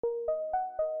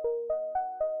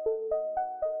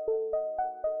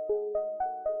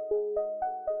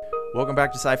Welcome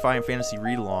back to Sci-Fi and Fantasy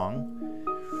Read Along.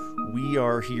 We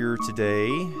are here today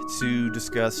to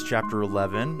discuss Chapter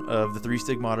 11 of The Three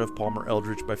Stigmata of Palmer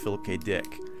Eldritch by Philip K. Dick.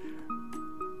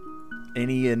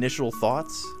 Any initial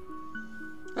thoughts?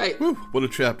 Hey, Whew, what a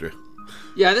chapter!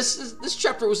 yeah, this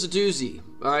chapter was a doozy.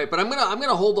 All right, but I'm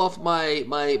gonna hold off my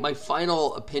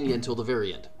final opinion until the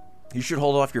very end. You should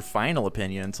hold off your final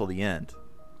opinion until the end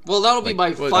Well, that'll be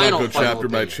my final Go chapter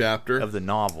opinion. by chapter. of the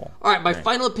novel. All right, my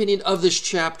final opinion of this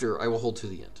chapter I will hold to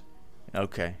the end.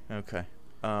 Okay.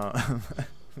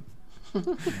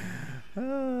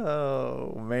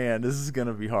 Oh man, this is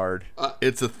gonna be hard.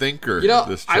 It's a thinker. You know,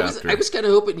 this I chapter. was kind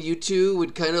of hoping you two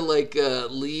would kind of like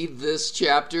lead this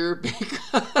chapter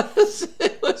because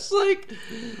it was like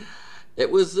it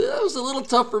was a little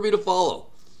tough for me to follow.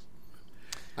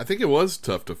 I think it was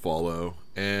tough to follow,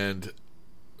 and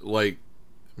like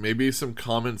maybe some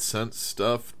common sense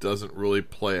stuff doesn't really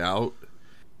play out.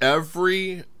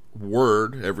 Every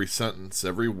word, every sentence,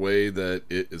 every way that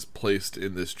it is placed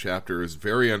in this chapter is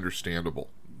very understandable.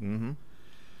 Mm-hmm.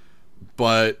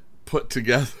 But put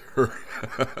together,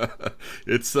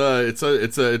 it's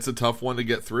a tough one to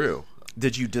get through.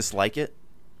 Did you dislike it?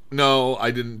 No,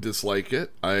 I didn't dislike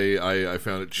it. I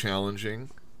found it challenging,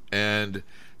 and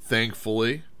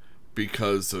thankfully,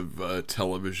 because of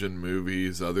television,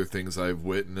 movies, other things I've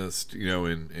witnessed,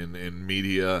 in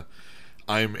media,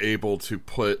 I'm able to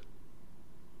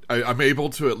I'm able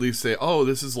to at least say, oh,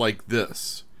 this is like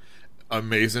this.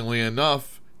 Amazingly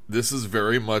enough, this is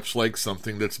very much like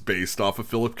something that's based off a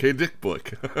Philip K. Dick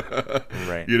book.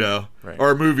 Right. Right.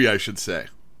 Or a movie, I should say.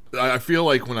 I feel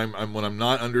like when I'm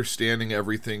not understanding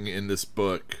everything in this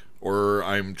book, or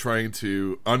I'm trying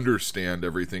to understand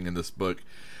everything in this book,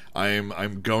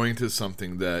 I'm going to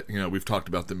something that, we've talked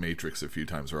about The Matrix a few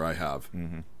times, or I have.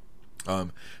 Mm-hmm.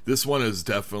 This one is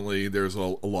definitely, there's a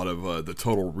lot of the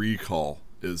Total Recall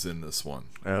is in this one.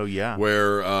 Oh yeah.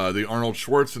 Where the Arnold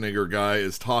Schwarzenegger guy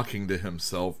is talking to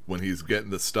himself when he's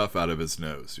getting the stuff out of his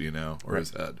nose, or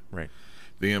his head. Right.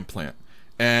 The implant.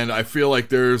 And I feel like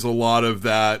there's a lot of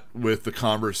that with the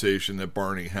conversation that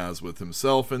Barney has with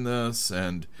himself in this.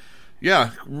 And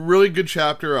yeah, really good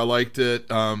chapter. I liked it.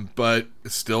 But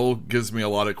it still gives me a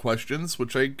lot of questions,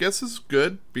 which I guess is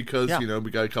good because,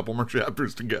 we got a couple more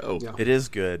chapters to go. Yeah. It is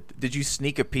good. Did you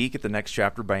sneak a peek at the next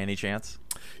chapter by any chance?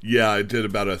 Yeah, I did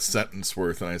about a sentence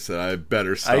worth, and I said, I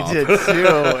better stop. I did too,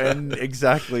 and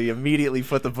exactly, immediately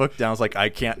put the book down. I was like, I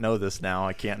can't know this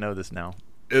now.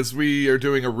 As we are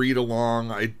doing a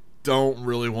read-along, I don't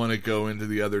really want to go into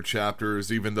the other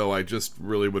chapters, even though I just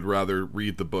really would rather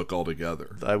read the book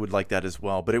altogether. I would like that as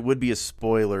well, but it would be a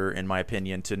spoiler, in my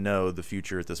opinion, to know the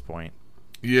future at this point.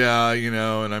 Yeah,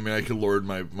 and I mean, I could lord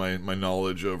my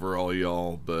knowledge over all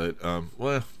y'all, but,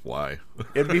 why?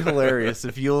 It'd be hilarious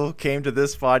if you came to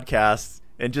this podcast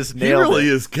and just He nailed really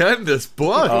it. is getting this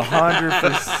book.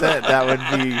 100%.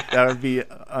 That would be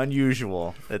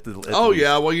unusual. At the least.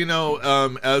 Yeah.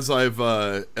 Well, as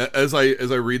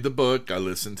I read the book, I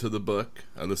listen to the book.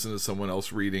 I listen to someone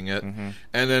else reading it, and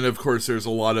then of course there's a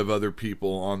lot of other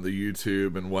people on the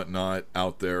YouTube and whatnot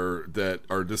out there that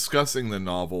are discussing the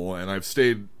novel, and I've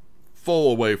stayed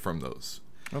full away from those.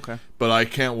 Okay. But I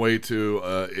can't wait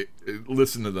to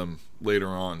listen to them later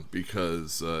on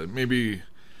because maybe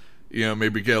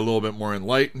get a little bit more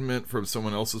enlightenment from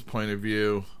someone else's point of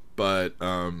view, but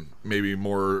maybe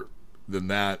more than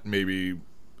that, maybe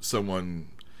someone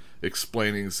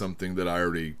explaining something that I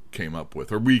already came up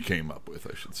with, or we came up with,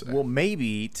 I should say. Well,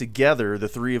 maybe together the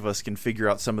three of us can figure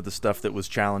out some of the stuff that was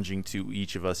challenging to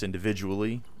each of us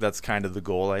individually. That's kind of the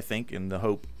goal, I think, and the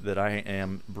hope that I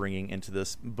am bringing into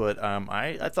this. But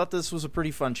I thought this was a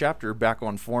pretty fun chapter, back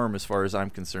on form as far as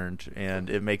I'm concerned, and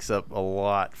it makes up a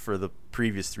lot for the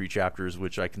previous three chapters,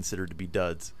 which I consider to be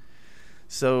duds.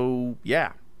 So,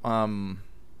 yeah.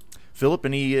 Philip,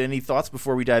 any thoughts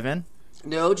before we dive in?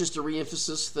 No, just a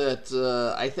re-emphasis that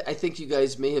I think you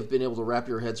guys may have been able to wrap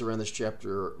your heads around this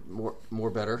chapter more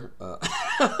better.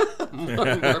 More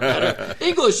better.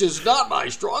 English is not my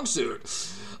strong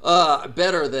suit.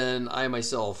 Better than I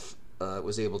myself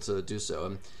was able to do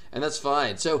so, and that's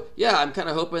fine. So yeah, I'm kind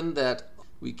of hoping that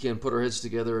we can put our heads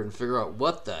together and figure out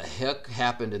what the heck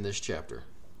happened in this chapter.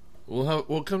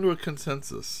 We'll come to a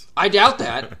consensus. I doubt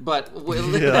that, but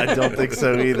Yeah, I don't think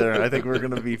so either. I think we're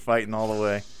going to be fighting all the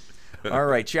way. All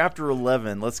right, Chapter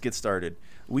 11. Let's get started.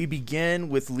 We begin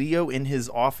with Leo in his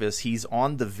office. He's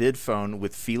on the vid phone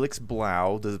with Felix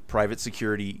Blau, the private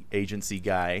security agency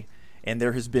guy, and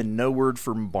there has been no word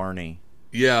from Barney.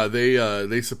 Yeah,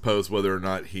 they suppose whether or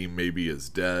not he maybe is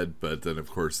dead, but then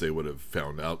of course they would have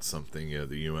found out something.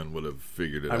 The UN would have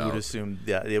figured it out. I would assume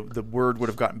the word would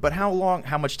have gotten. But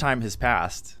how much time has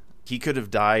passed? He could have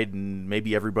died, and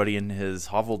maybe everybody in his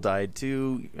hovel died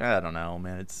too. I don't know,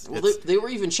 man. They were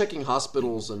even checking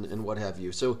hospitals and what have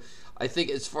you. So I think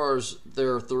as far as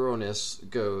their thoroughness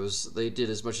goes, they did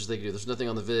as much as they could do. There's nothing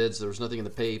on the vids. There was nothing in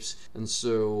the papes. And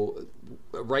so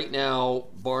right now,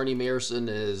 Barney Mayerson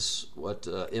is,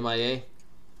 MIA?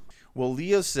 Well,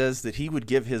 Leo says that he would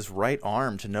give his right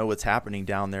arm to know what's happening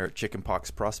down there at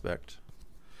Chickenpox Prospect.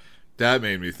 That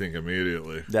made me think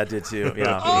immediately. That did too,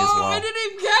 yeah. Oh, me as well. I didn't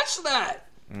even catch that.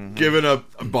 Mm-hmm. Giving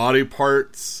up body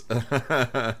parts.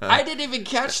 I didn't even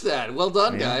catch that. Well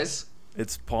done, guys.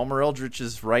 It's Palmer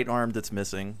Eldritch's right arm that's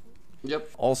missing. Yep.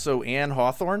 Also, Anne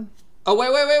Hawthorne. Oh,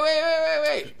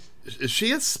 wait. Is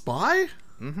she a spy?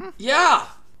 Mm-hmm. Yeah.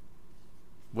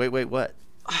 Wait, what?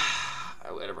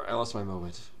 Whatever. I lost my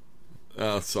moment.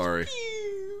 Oh, sorry.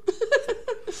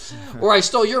 Or I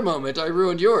stole your moment. I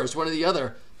ruined yours. One or the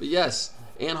other. But yes,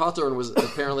 Anne Hawthorne was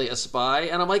apparently a spy.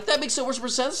 And I'm like, that makes so much more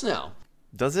sense now.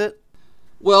 Does it?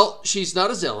 Well, she's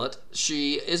not a zealot.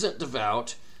 She isn't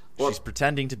devout. She's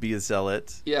pretending to be a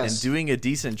zealot. Yes. And doing a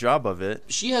decent job of it.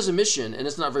 She has a mission, and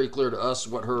it's not very clear to us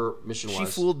what her mission was. She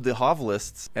fooled the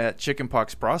hovelists at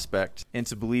Chickenpox Prospect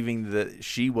into believing that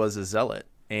she was a zealot.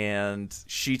 And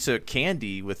she took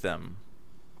candy with them.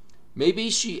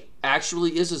 Maybe she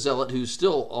actually is a zealot who's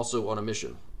still also on a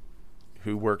mission.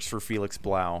 Who works for Felix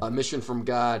Blau. A mission from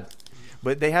God.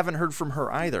 But they haven't heard from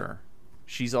her either.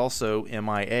 She's also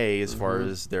MIA as far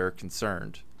as they're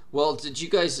concerned. Well, did you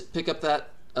guys pick up that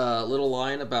little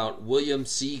line about William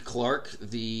C. Clark,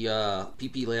 the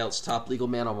PP Layout's top legal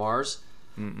man on Mars?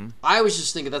 Mm-mm. I was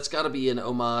just thinking that's got to be an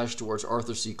homage towards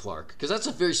Arthur C. Clarke, because that's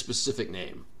a very specific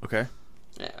name. Okay.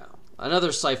 Yeah. Another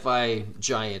sci-fi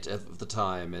giant of the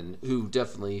time, and who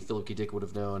definitely Philip K. Dick would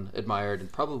have known, admired,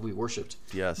 and probably worshipped.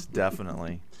 Yes,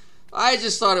 definitely. I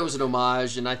just thought it was an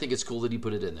homage, and I think it's cool that he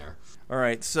put it in there. All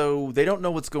right, so they don't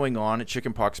know what's going on at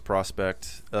Chickenpox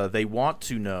Prospect. They want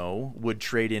to know, would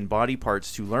trade in body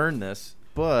parts to learn this,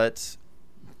 but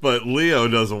Leo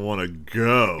doesn't want to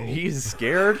go. he's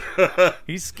scared.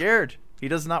 He's scared. He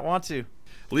does not want to.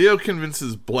 Leo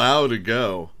convinces Blau to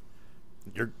go.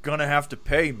 You're going to have to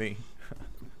pay me.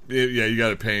 Yeah, you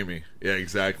got to pay me. Yeah,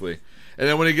 exactly. And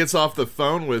then when he gets off the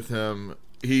phone with him,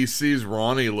 he sees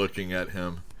Ronnie looking at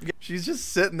him. She's just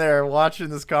sitting there watching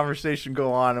this conversation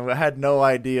go on, and I had no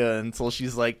idea until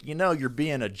she's like, you're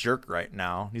being a jerk right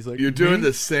now. He's like, You're doing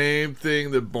the same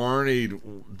thing that Barney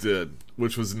did,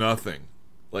 which was nothing.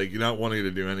 Like, you're not wanting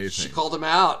to do anything. She called him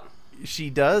out. She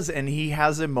does, and he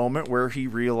has a moment where he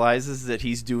realizes that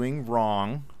he's doing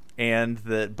wrong, and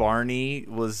that Barney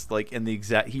was like in the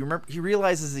exact. He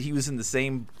realizes that he was in the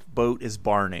same boat as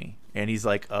Barney, and he's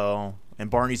like, oh,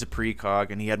 and Barney's a precog,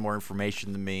 and he had more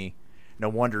information than me. No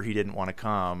wonder he didn't want to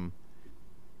come.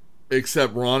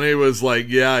 Except Ronnie was like,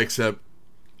 yeah, except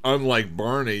unlike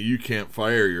Barney, you can't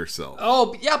fire yourself.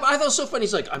 Oh, yeah, but I thought it was so funny.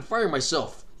 He's like, I'm firing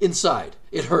myself inside.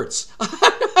 It hurts.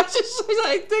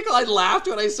 I think I laughed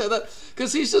when I said that,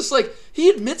 because he's just like, he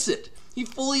admits it. He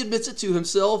fully admits it to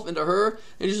himself and to her,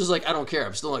 and he's just like, I don't care.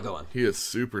 I'm still not going. He is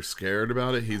super scared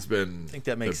about it. He's been I think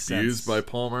that makes abused sense. by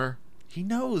Palmer. He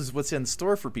knows what's in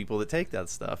store for people that take that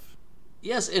stuff.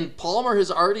 Yes, and Palmer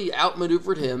has already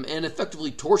outmaneuvered him and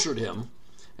effectively tortured him,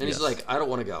 and he's Yes. like, I don't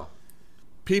want to go.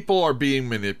 People are being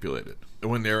manipulated.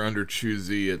 When they're under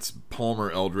Choosy, it's Palmer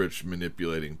Eldritch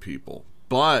manipulating people.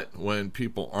 But when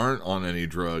people aren't on any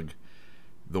drug,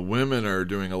 the women are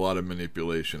doing a lot of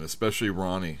manipulation, especially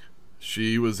Ronnie.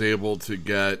 She was able to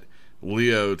get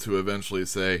Leo to eventually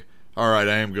say, all right,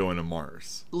 I am going to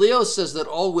Mars. Leo says that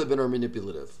all women are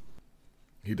manipulative.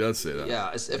 He does say that.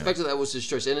 Yeah, effectively that was his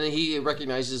choice. And then he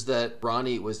recognizes that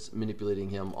Ronnie was manipulating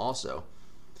him also.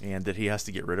 And that he has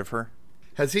to get rid of her.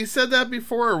 Has he said that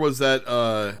before, or was that...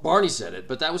 Barney said it,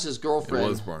 but that was his girlfriend. It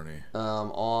was Barney.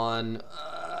 On...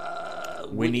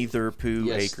 Winnie the Pooh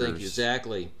yes, Acres. thank you,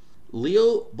 exactly.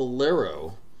 Leo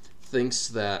Bolero thinks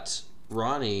that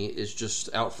Ronnie is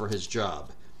just out for his job.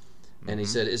 And he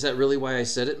said, is that really why I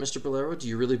said it, Mr. Bolero? Do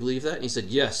you really believe that? And he said,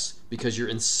 yes, because you're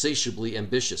insatiably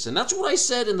ambitious. And that's what I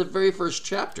said in the very first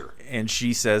chapter. And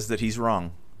she says that he's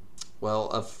wrong. Well,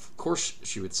 of course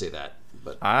she would say that.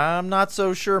 But I'm not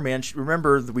so sure, man.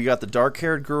 Remember, we got the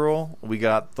dark-haired girl. We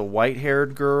got the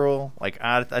white-haired girl. Like,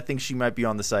 I think she might be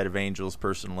on the side of angels,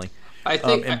 personally. I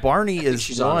think... and Barney I think is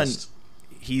she's one... honest.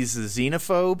 He's a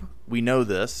xenophobe. We know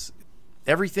this.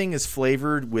 Everything is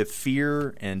flavored with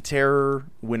fear and terror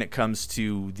when it comes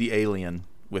to the alien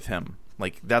with him.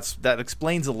 Like, that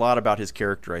explains a lot about his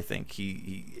character, I think.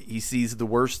 He sees the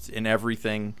worst in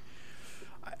everything.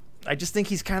 I just think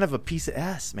he's kind of a piece of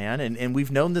S, man. And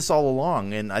we've known this all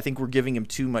along, and I think we're giving him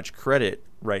too much credit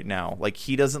right now. Like,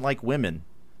 he doesn't like women.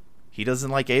 He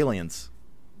doesn't like aliens.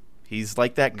 He's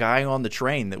like that guy on the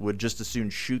train that would just as soon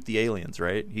shoot the aliens,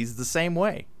 right? He's the same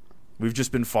way. We've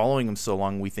just been following him so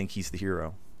long we think he's the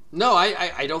hero. No,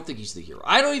 I don't think he's the hero.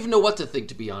 I don't even know what to think,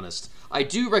 to be honest. I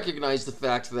do recognize the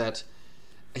fact that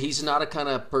he's not a kind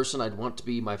of person I'd want to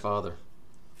be my father.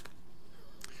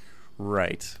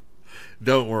 Right.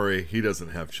 Don't worry, he doesn't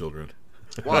have children.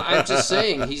 Well, I'm just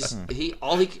saying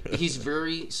he's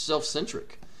very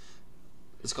self-centric.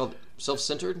 It's called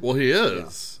self-centered. Well, he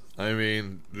is. Yeah. I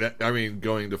mean,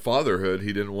 going to fatherhood,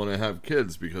 he didn't want to have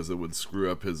kids because it would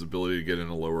screw up his ability to get in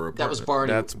a lower apartment. That was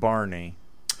Barney. That's Barney.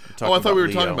 Oh, I thought we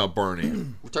were talking about Barney.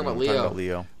 We're talking about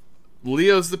Leo.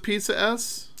 Leo's the piece of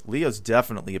S? Leo's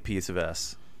definitely a piece of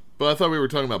S. But I thought we were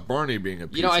talking about Barney being a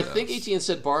piece of S. I think Etienne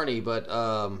said Barney, but...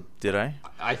 Did I?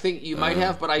 I think you might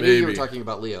have, but I knew you were talking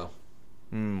about Leo.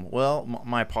 Well,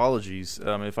 my apologies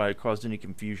if I caused any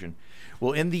confusion.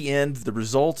 Well, in the end, the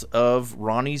result of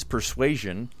Ronnie's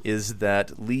persuasion is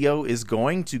that Leo is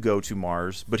going to go to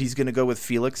Mars, but he's going to go with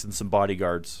Felix and some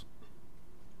bodyguards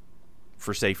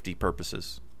for safety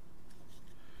purposes.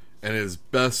 And his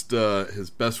best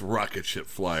rocket ship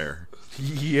flyer.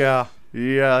 Yeah,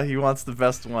 he wants the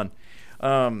best one.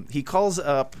 He calls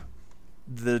up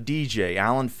the DJ,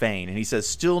 Alan Fain, and he says,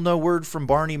 "Still no word from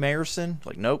Barney Mayerson?"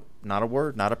 Like, nope, not a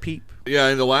word, not a peep. Yeah,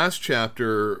 in the last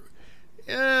chapter,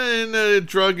 in a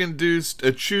choosy-induced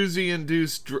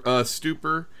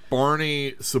stupor,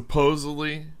 Barney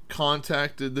supposedly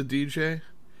contacted the DJ,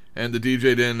 and the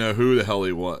DJ didn't know who the hell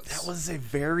he was. That was a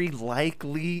very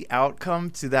likely outcome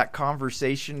to that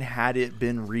conversation had it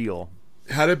been real.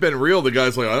 Had it been real, the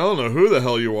guy's like, I don't know who the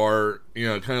hell you are.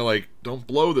 Kind of like, don't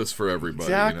blow this for everybody.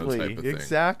 Exactly, type of thing.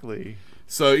 Exactly.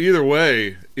 So either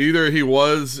way, either he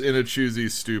was in a choosy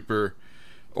stupor,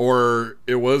 or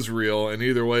it was real, and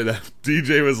either way, that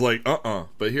DJ was like,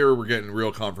 But here we're getting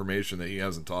real confirmation that he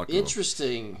hasn't talked to him.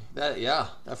 Interesting. I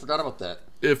forgot about that.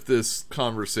 If this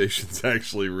conversation's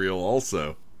actually real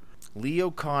also.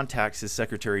 Leo contacts his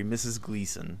secretary, Mrs.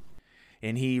 Gleason,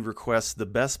 and he requests the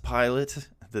best pilot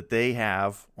that they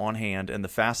have on hand and the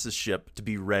fastest ship to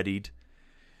be readied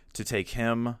to take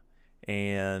him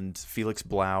and Felix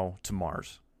Blau to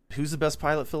Mars. Who's the best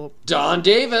pilot, Philip? Don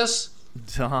Davis.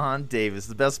 Don Davis,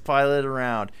 the best pilot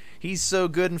around. He's so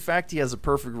good. In fact, he has a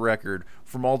perfect record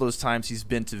from all those times he's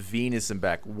been to Venus and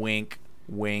back. Wink,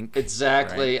 wink.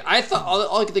 Exactly. Right? I thought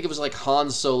all I could think of was like Han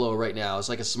Solo right now. It's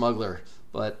like a smuggler,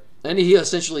 and he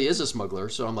essentially is a smuggler.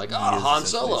 So I'm like, Han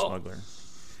Solo. Smuggler.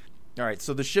 All right,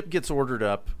 so the ship gets ordered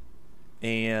up,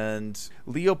 and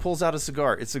Leo pulls out a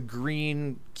cigar. It's a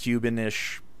green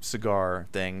Cuban-ish cigar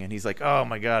thing, and he's like, oh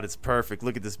my god, it's perfect.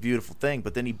 Look at this beautiful thing.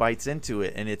 But then he bites into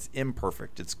it, and it's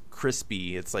imperfect. It's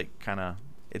crispy. It's like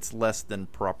it's less than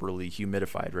properly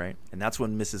humidified, right? And that's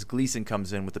when Mrs. Gleason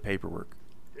comes in with the paperwork.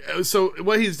 So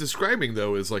what he's describing,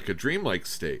 though, is like a dreamlike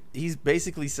state. He's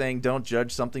basically saying don't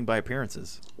judge something by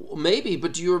appearances. Well, maybe,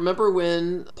 but do you remember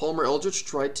when Palmer Eldritch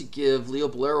tried to give Leo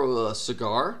Bolero a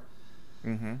cigar?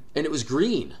 Mm-hmm. And it was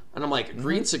green. And I'm like,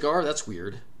 green cigar? That's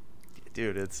weird.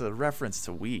 Dude, it's a reference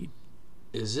to weed.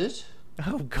 Is it?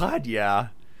 Oh, God, yeah.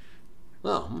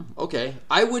 Oh, okay.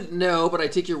 I wouldn't know, but I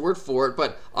take your word for it.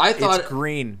 But I thought... It's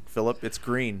green, Philip. It's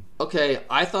green. Okay,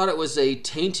 I thought it was a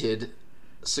tainted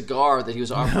cigar that he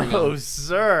was offering. No,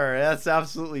 sir. That's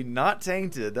absolutely not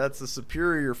tainted. That's a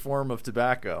superior form of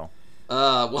tobacco.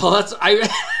 Well, that's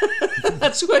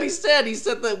what he said. He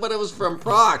said that when it was from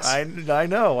Prox. I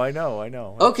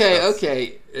know.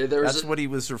 Okay. That's what he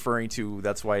was referring to.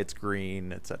 That's why it's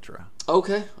green, etc.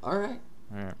 Okay, all right.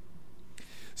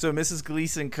 So Mrs.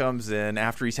 Gleason comes in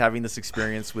after he's having this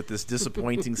experience with this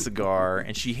disappointing cigar,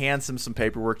 and she hands him some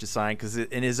paperwork to sign because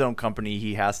in his own company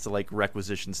he has to like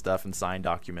requisition stuff and sign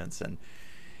documents, and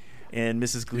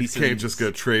Mrs. Gleason can't just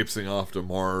go traipsing off to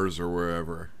Mars or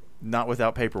wherever. Not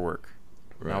without paperwork.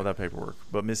 Right. Not without paperwork.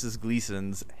 But Mrs.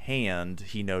 Gleason's hand,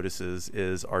 he notices,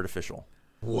 is artificial.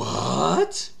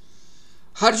 What?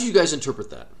 How did you guys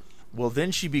interpret that? Well, then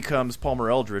she becomes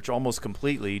Palmer Eldritch almost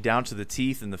completely, down to the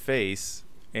teeth and the face.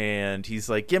 And he's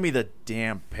like, give me the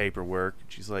damn paperwork.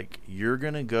 And she's like, you're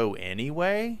going to go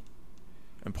anyway?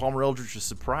 And Palmer Eldritch is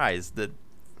surprised that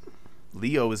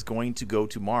Leo is going to go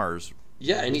to Mars.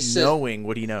 Yeah, and he says... knowing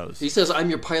what he knows. He says, I'm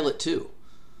your pilot too.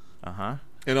 Uh-huh.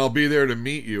 And I'll be there to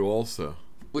meet you also.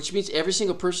 Which means every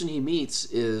single person he meets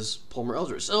is Palmer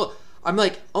Eldritch. So I'm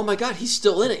like, oh my god, he's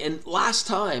still in it. And last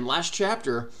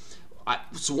chapter,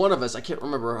 so one of us, I can't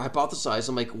remember, hypothesized,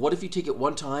 I'm like, what if you take it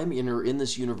one time and you're in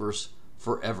this universe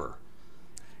forever?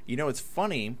 You know, it's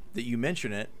funny that you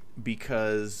mention it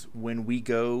because when we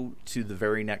go to the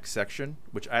very next section,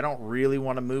 which I don't really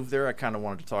want to move there, I kind of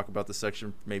wanted to talk about the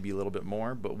section maybe a little bit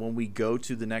more, but when we go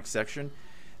to the next section,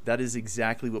 that is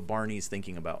exactly what Barney is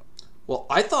thinking about. Well,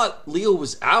 I thought Leo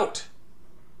was out.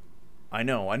 I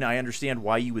know, and I understand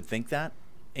why you would think that,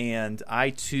 and I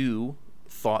too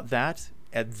thought that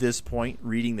at this point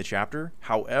reading the chapter.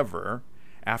 However,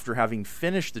 after having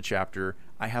finished the chapter,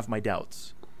 I have my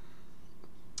doubts.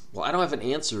 Well, I don't have an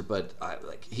answer, but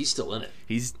he's still in it.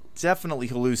 He's definitely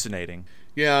hallucinating.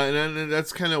 Yeah, and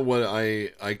that's kind of what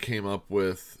I came up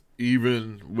with,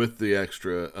 even with the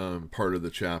extra part of the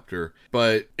chapter.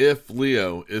 But if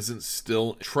Leo isn't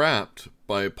still trapped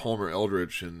by Palmer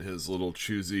Eldritch in his little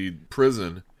choosy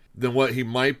prison, then what he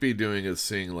might be doing is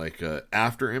seeing like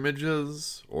after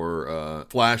images or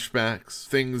flashbacks,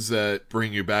 things that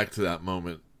bring you back to that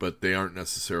moment, but they aren't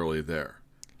necessarily there.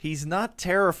 He's not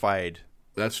terrified.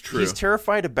 That's true. He's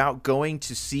terrified about going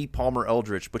to see Palmer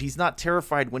Eldritch, but he's not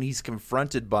terrified when he's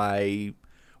confronted by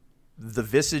the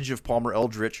visage of Palmer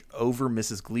Eldritch over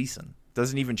Mrs. Gleason.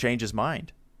 Doesn't even change his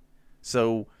mind.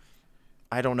 So,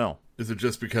 I don't know. Is it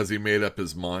just because he made up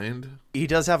his mind? He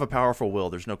does have a powerful will,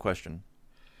 there's no question.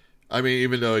 I mean,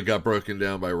 even though it got broken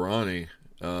down by Ronnie,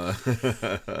 he was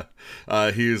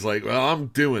like, well, I'm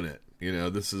doing it.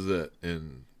 This is it.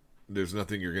 And there's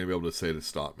nothing you're going to be able to say to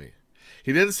stop me.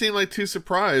 He didn't seem like too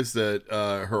surprised that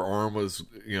her arm was,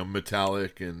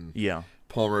 metallic and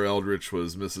Palmer Eldritch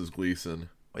was Mrs. Gleason.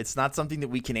 It's not something that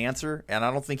we can answer, and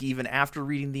I don't think even after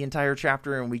reading the entire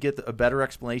chapter and we get a better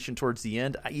explanation towards the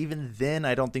end, even then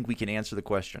I don't think we can answer the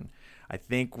question. I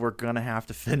think we're going to have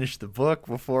to finish the book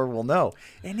before we'll know.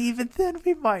 And even then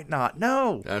we might not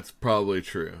know. That's probably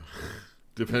true,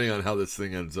 depending on how this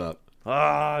thing ends up.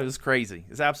 It was crazy.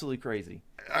 It's absolutely crazy.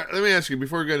 Let me ask you,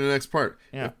 before we go to the next part.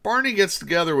 Yeah. If Barney gets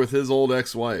together with his old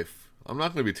ex-wife, I'm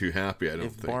not going to be too happy, I don't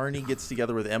think. If Barney gets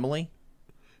together with Emily,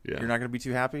 you're not going to be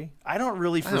too happy? I don't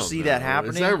really foresee that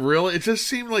happening. Is that really? It just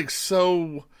seemed like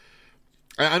so...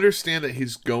 I understand that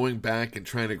he's going back and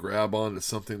trying to grab on to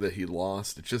something that he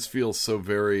lost. It just feels so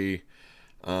very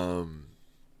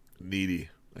needy,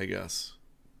 I guess.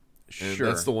 And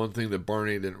that's the one thing that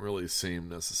Barney didn't really seem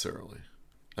necessarily.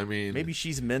 I mean... Maybe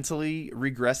she's mentally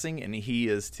regressing, and he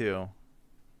is too.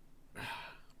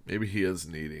 Maybe he is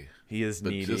needy. He is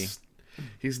needy.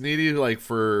 He's needy like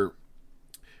for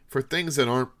things that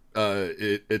aren't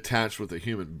attached with a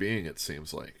human being, it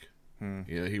seems like.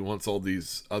 He wants all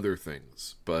these other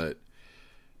things, but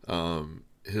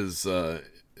his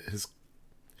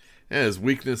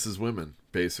weakness is women,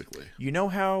 basically. You know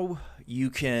how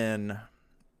you can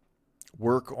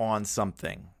work on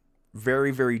something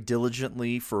very, very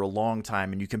diligently for a long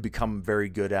time, and you can become very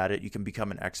good at it. You can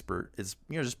become an expert. It's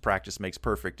just practice makes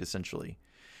perfect, essentially.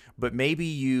 But maybe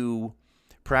you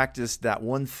practice that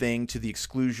one thing to the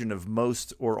exclusion of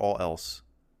most or all else.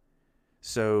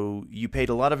 So you paid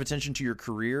a lot of attention to your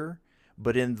career,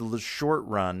 but in the short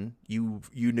run, you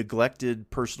neglected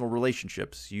personal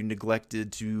relationships. You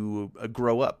neglected to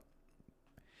grow up.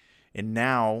 And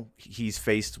now he's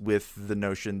faced with the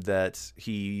notion that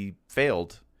he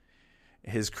failed.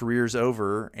 His career's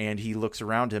over, and he looks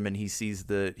around him and he sees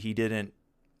that he did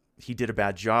a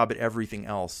bad job at everything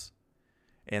else.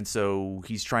 And so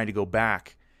he's trying to go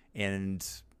back and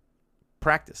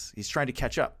practice. He's trying to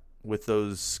catch up with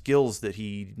those skills that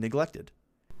he neglected.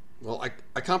 Well,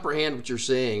 I comprehend what you're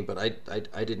saying, but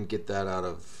I didn't get that out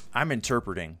of... I'm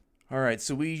interpreting. All right,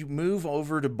 so we move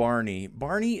over to Barney.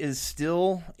 Barney is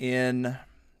still in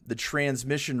the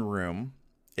transmission room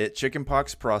at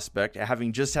Chickenpox Prospect,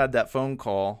 having just had that phone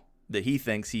call that he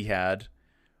thinks he had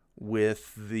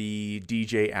with the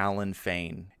DJ Alan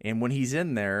Fane. And when he's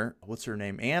in there, what's her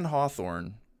name? Anne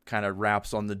Hawthorne kind of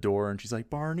raps on the door, and she's like,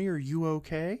 "Barney, are you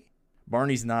okay?"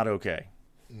 Barney's not okay.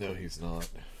 No, he's not.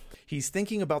 He's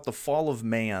thinking about the fall of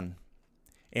man,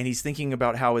 and he's thinking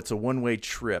about how it's a one-way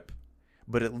trip.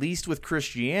 But at least with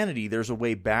Christianity, there's a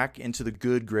way back into the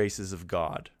good graces of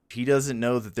God. He doesn't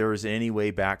know that there is any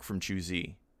way back from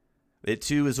Chuzi. It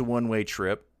too is a one-way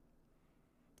trip,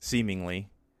 seemingly,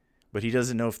 but he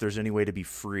doesn't know if there's any way to be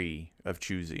free of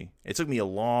Chuzi. It took me a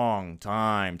long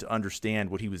time to understand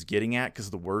what he was getting at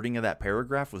because the wording of that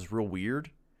paragraph was real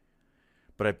weird,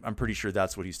 but I'm pretty sure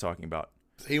that's what he's talking about.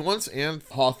 He wants Anne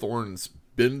Hawthorne's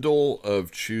bindle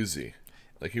of Chuzi.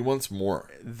 Like, he wants more.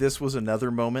 This was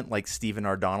another moment like Stephen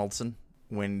R. Donaldson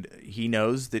when he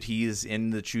knows that he is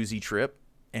in the Chuzi trip,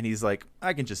 and he's like,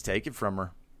 I can just take it from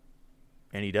her.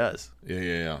 And he does.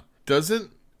 Yeah.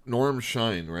 Doesn't Norm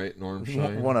Shine, right? Norm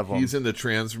Shine? One of them. He's in the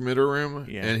transmitter room,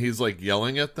 yeah. And he's, like,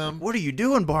 yelling at them. What are you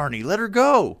doing, Barney? Let her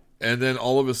go. And then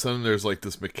all of a sudden there's like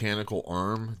this mechanical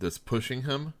arm that's pushing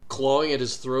him. Clawing at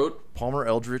his throat. Palmer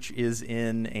Eldritch is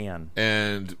in Anne.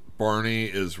 And Barney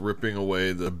is ripping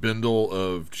away the bindle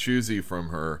of Choosy from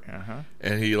her.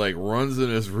 And he like runs in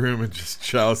his room and just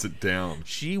chows it down.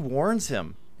 She warns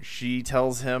him. She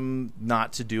tells him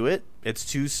not to do it. It's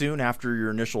too soon after your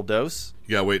initial dose.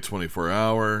 You gotta wait 24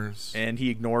 hours. And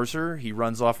he ignores her. He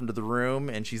runs off into the room,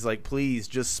 and she's like, please,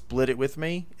 just split it with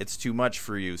me. It's too much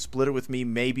for you. Split it with me.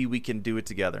 Maybe we can do it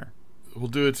together. We'll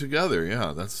do it together,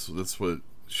 yeah. That's what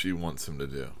she wants him to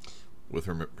do with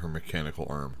her mechanical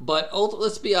arm. But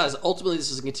let's be honest, ultimately this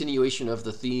is a continuation of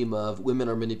the theme of women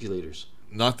are manipulators.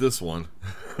 Not this one.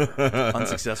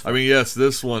 Unsuccessful. I mean, yes,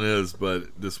 this one is, but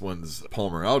this one's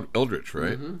Palmer Eldritch,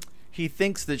 right? Mm-hmm. He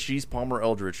thinks that she's Palmer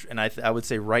Eldritch, and I would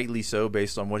say rightly so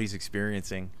based on what he's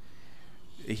experiencing.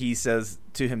 He says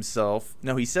to himself,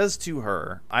 no, he says to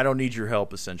her, I don't need your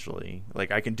help, essentially.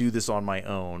 Like, I can do this on my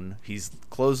own. He's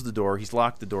closed the door. He's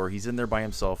locked the door. He's in there by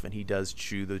himself, and he does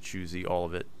chew the Choosy, all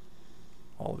of it.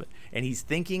 All of it. And he's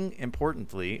thinking,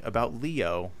 importantly, about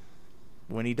Leo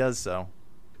when he does so.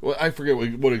 Well, I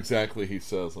forget what exactly he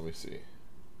says. Let me see.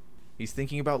 He's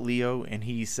thinking about Leo, and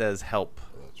he says, help.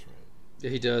 That's right.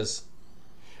 Yeah, he does.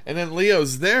 And then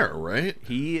Leo's there, right?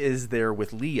 He is there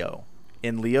with Leo.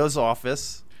 In Leo's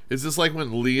office. Is this like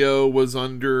when Leo was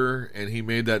under and he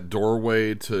made that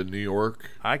doorway to New York?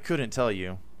 I couldn't tell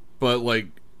you. But like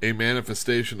a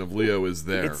manifestation of Leo is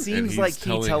there. It seems like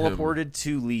he teleported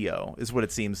to Leo, is what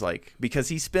it seems like. Because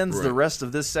he spends the rest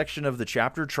of this section of the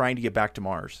chapter trying to get back to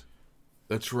Mars.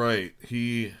 That's right.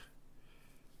 He...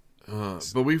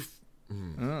 but we've...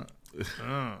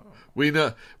 We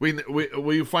know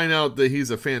we find out that he's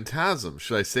a phantasm.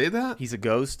 Should I say that? He's a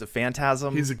ghost, a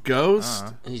phantasm. He's a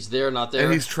ghost. He's there, not there.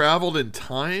 And he's traveled in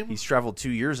time? He's traveled 2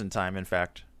 years in time, in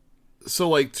fact. So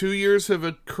like 2 years have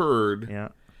occurred. Yeah.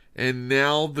 And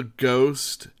now the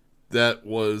ghost that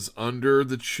was under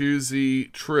the Choosy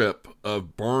trip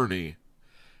of Barney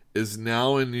is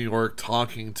now in New York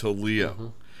talking to Leo. Mm-hmm.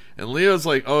 And Leo's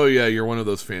like, oh yeah, you're one of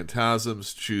those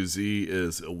phantasms. Choosy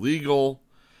is illegal.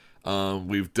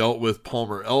 We've dealt with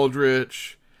Palmer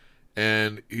Eldritch.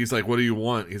 And he's like, what do you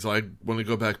want? He's like, I want to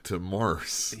go back to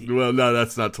Mars. Well, no,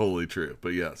 that's not totally true, but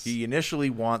yes. He initially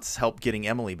wants help getting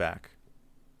Emily back.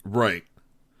 Right.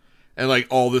 And like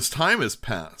all this time has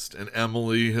passed and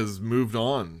Emily has moved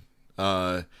on.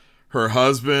 Her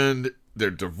husband,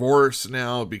 they're divorced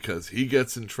now because he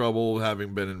gets in trouble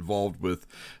having been involved with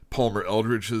Palmer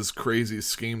Eldritch's crazy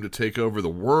scheme to take over the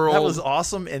world. That was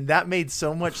awesome, and that made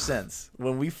so much sense.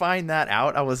 When we find that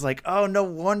out, I was like, oh, no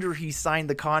wonder he signed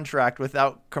the contract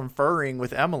without conferring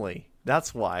with Emily.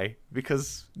 That's why.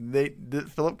 Because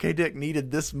Philip K. Dick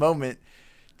needed this moment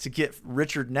to get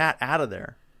Richard Nat out of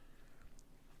there.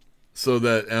 So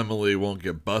that Emily won't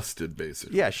get busted,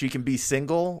 basically. Yeah, she can be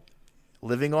single,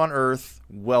 living on Earth,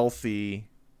 wealthy,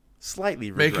 slightly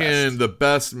regressed. Making the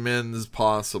best men's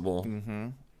possible. Mm-hmm.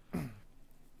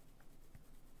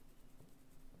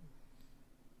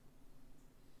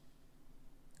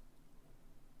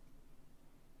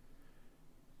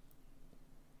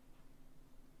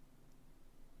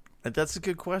 That's a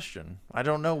good question. I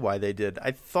don't know why they did. I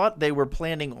thought they were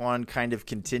planning on kind of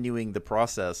continuing the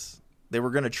process. They were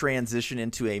going to transition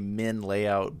into a men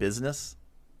layout business.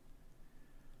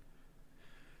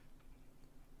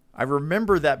 I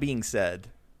remember that being said.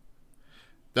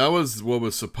 That was what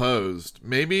was supposed.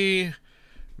 Maybe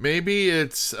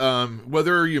it's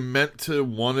whether you meant to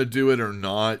want to do it or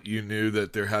not, you knew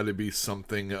that there had to be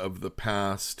something of the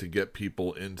past to get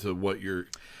people into what you're...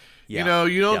 Yeah. You know,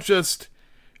 you don't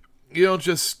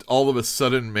just all of a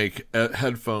sudden make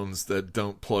headphones that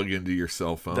don't plug into your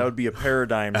cell phone. That would be a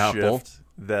paradigm shift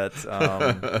that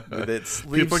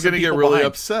people are going to get really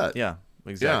upset. Yeah,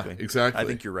 exactly. Yeah, exactly. I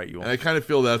think you're right, Yul. And I kind of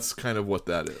feel that's kind of what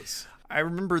that is. I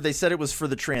remember they said it was for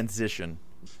the transition.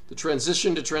 The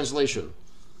transition to translation.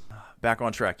 Back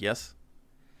on track, yes?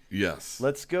 Yes.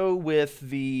 Let's go with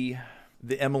the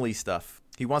Emily stuff.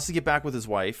 He wants to get back with his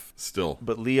wife. Still.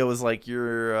 But Leo is like,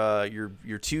 you're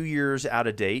 2 years out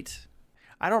of date.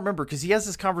 I don't remember because he has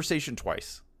this conversation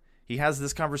twice. He has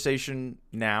this conversation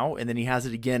now, and then he has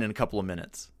it again in a couple of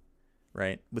minutes,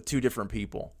 right? With two different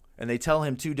people. And they tell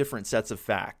him two different sets of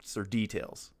facts or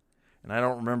details. And I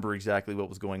don't remember exactly what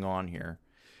was going on here.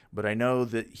 But I know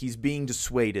that he's being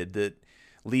dissuaded, that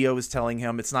Leo is telling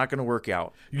him it's not going to work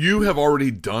out. You have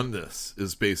already done this,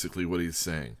 is basically what he's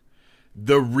saying.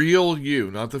 The real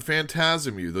you, not the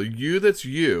phantasm you. The you that's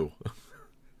you.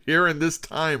 Here in this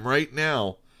time, right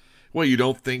now. Well, you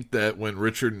don't think that when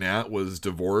Richard Nat was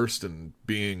divorced and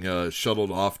being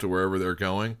shuttled off to wherever they're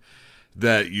going,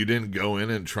 that you didn't go in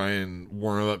and try and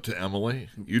warm up to Emily.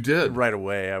 You did. Right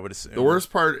away, I would assume. The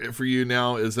worst part for you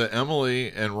now is that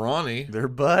Emily and Ronnie, They're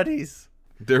buddies.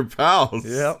 they're pals.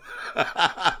 Yep.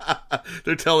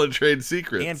 They're telling trade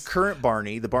secrets. And current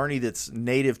Barney, the Barney that's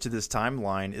native to this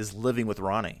timeline, is living with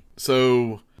Ronnie.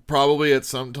 So probably at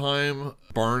some time,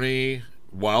 Barney,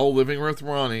 while living with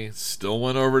Ronnie, still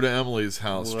went over to Emily's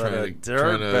house What a trying to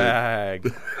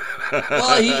dirtbag.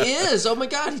 Well, he is. Oh my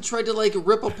God, he tried to like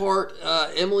rip apart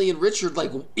Emily and Richard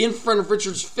like in front of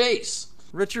Richard's face.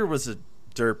 Richard was a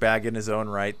dirtbag in his own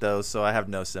right, though, so I have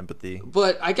no sympathy.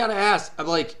 But I gotta ask, I'm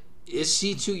like, is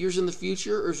he 2 years in the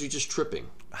future, or is he just tripping?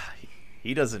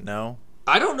 He doesn't know.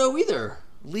 I don't know either.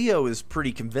 Leo is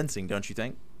pretty convincing, don't you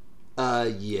think?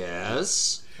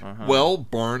 Yes. Well,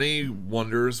 Barney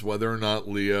wonders whether or not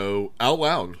Leo, out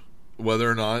loud,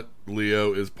 whether or not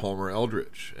Leo is Palmer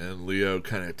Eldritch. And Leo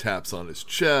kind of taps on his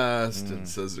chest and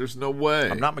says, there's no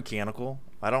way. I'm not mechanical.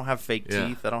 I don't have fake Yeah.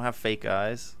 teeth. I don't have fake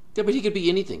eyes. Yeah, but he could be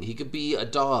anything. He could be a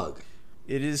dog.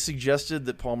 It is suggested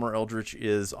that Palmer Eldritch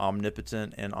is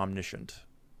omnipotent and omniscient.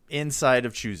 Inside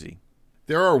of Choosy.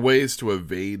 There are ways to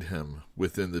evade him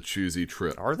within the Choosy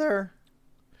trip. Are there?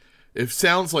 It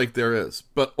sounds like there is.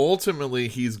 But ultimately,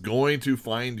 he's going to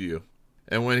find you.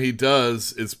 And when he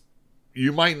does,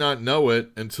 you might not know it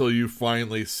until you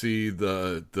finally see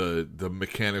the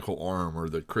mechanical arm or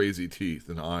the crazy teeth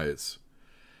and eyes.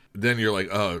 Then you're like,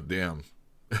 oh, damn.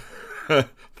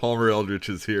 Palmer Eldritch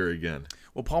is here again.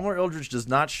 Well, Palmer Eldritch does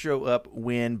not show up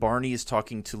when Barney is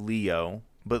talking to Leo,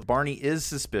 but Barney is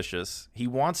suspicious. He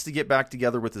wants to get back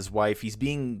together with his wife. He's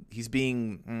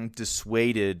being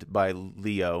dissuaded by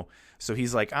Leo, so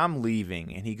he's like, I'm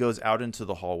leaving, and he goes out into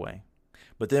the hallway.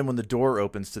 But then when the door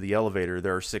opens to the elevator,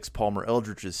 there are 6 Palmer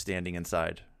Eldritches standing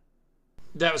inside.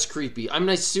 That was creepy. I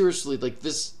mean, seriously, like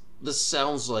this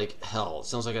sounds like hell. It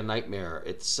sounds like a nightmare.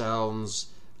 It sounds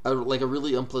like a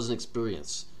really unpleasant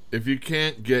experience. If you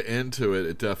can't get into it,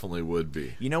 it definitely would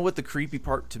be. You know what the creepy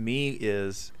part to me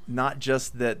is? Not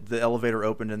just that the elevator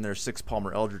opened and there's 6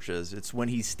 Palmer Eldritches. It's when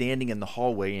he's standing in the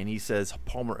hallway and he says,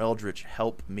 Palmer Eldritch,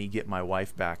 help me get my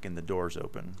wife back, and the doors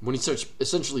open. When he starts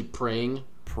essentially praying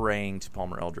to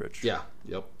Palmer Eldritch. Yeah,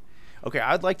 yep. Okay,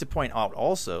 I'd like to point out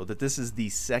also that this is the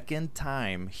second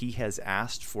time he has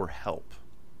asked for help.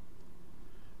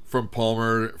 From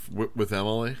Palmer with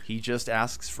Emily? He just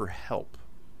asks for help.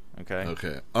 Okay?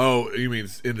 Okay. Oh, you mean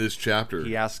in this chapter?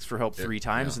 He asks for help 3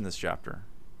 times yeah. in this chapter.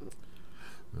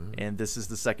 And this is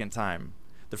the second time.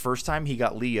 The first time he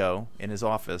got Leo in his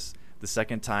office. The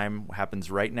second time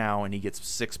happens right now, and he gets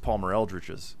 6 Palmer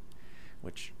Eldritches.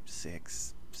 Which,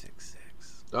 6.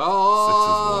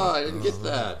 Oh, I didn't get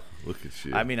that. Look at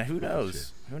you. I mean, who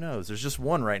knows? Who knows? There's just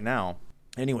one right now.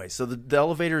 Anyway, so the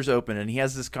elevator's open, and he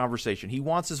has this conversation. He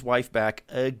wants his wife back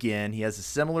again. He has a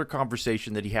similar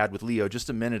conversation that he had with Leo just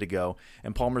a minute ago,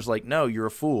 and Palmer's like, no, you're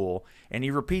a fool. And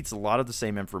he repeats a lot of the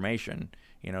same information.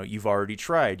 You know, you've already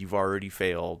tried. You've already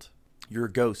failed. You're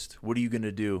a ghost. What are you going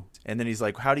to do? And then he's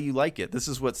like, how do you like it? This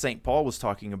is what St. Paul was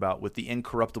talking about with the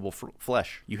incorruptible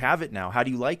flesh. You have it now. How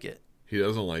do you like it? He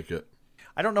doesn't like it.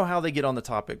 I don't know how they get on the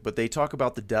topic, but they talk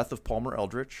about the death of Palmer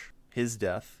Eldritch, his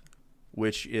death,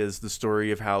 which is the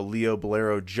story of how Leo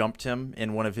Bolero jumped him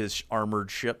in one of his armored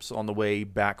ships on the way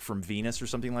back from Venus or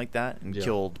something like that and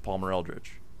killed Palmer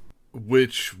Eldritch.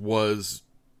 Which was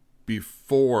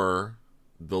before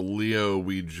the Leo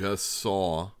we just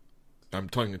saw. I'm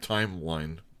talking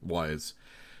timeline-wise.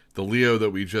 The Leo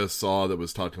that we just saw that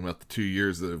was talking about the 2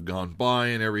 years that have gone by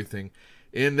and everything.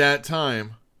 In that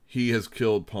time, he has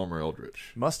killed Palmer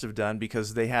Eldritch. Must have done,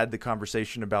 because they had the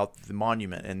conversation about the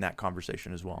monument in that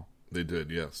conversation as well. They did,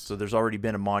 yes. So there's already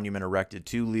been a monument erected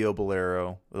to Leo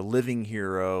Bolero, the living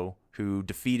hero who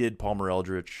defeated Palmer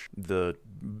Eldritch, the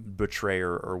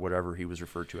betrayer or whatever he was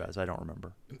referred to as. I don't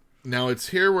remember. Now it's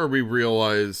here where we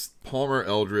realize Palmer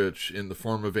Eldritch, in the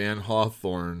form of Anne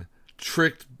Hawthorne,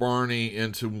 tricked Barney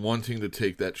into wanting to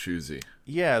take that Choosy.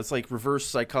 Yeah, it's like reverse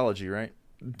psychology, right?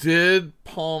 Did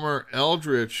Palmer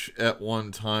Eldritch at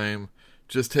one time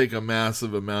just take a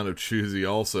massive amount of Choosy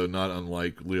also, not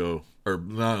unlike Leo, or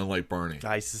not unlike Barney?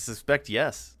 I suspect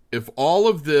yes. If all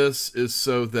of this is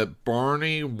so that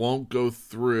Barney won't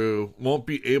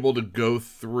be able to go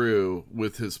through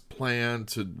with his plan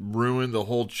to ruin the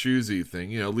whole Choosy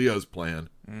thing, Leo's plan,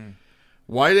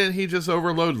 why didn't he just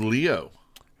overload Leo?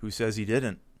 Who says he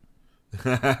didn't?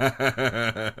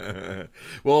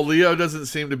 Well, Leo doesn't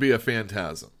seem to be a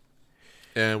phantasm,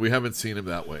 and we haven't seen him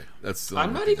that way.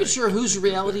 I'm not even sure whose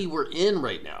reality we're in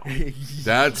right now.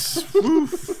 That's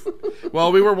oof.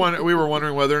 Well, we were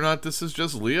wondering whether or not this is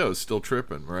just Leo still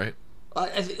tripping, right?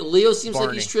 I think Leo seems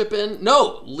like he's tripping.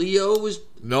 No, Leo was.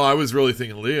 No, I was really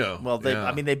thinking Leo. Well,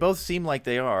 they both seem like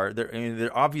they are.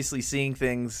 They're obviously seeing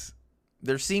things.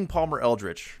 They're seeing Palmer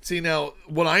Eldritch. See, now,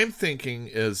 what I'm thinking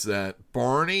is that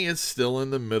Barney is still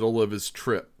in the middle of his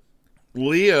trip.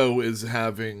 Leo is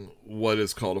having what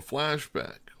is called a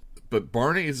flashback. But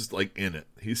Barney is, like, in it.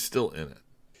 He's still in it.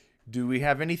 Do we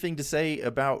have anything to say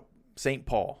about St.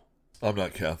 Paul? I'm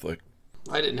not Catholic.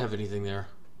 I didn't have anything there.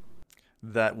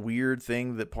 That weird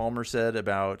thing that Palmer said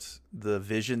about the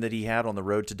vision that he had on the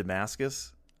road to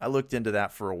Damascus. I looked into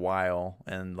that for a while,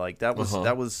 and like that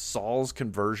was Saul's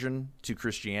conversion to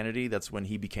Christianity. That's when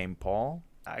he became Paul.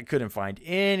 I couldn't find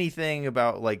anything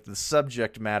about like the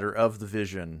subject matter of the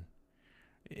vision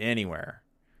anywhere.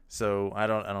 So I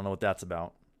don't know what that's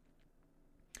about.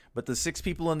 But the 6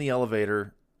 people in the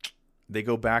elevator, they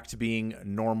go back to being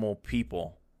normal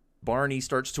people. Barney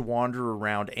starts to wander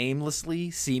around aimlessly,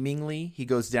 seemingly. He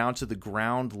goes down to the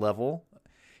ground level.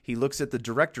 He looks at the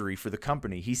directory for the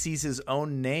company. He sees his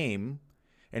own name,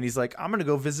 and he's like, I'm going to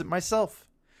go visit myself.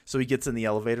 So he gets in the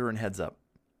elevator and heads up.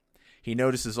 He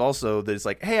notices also that it's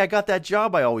like, hey, I got that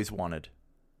job I always wanted.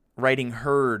 Writing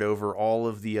Herd over all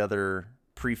of the other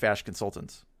pre-Fash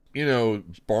consultants. You know,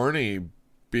 Barney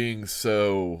being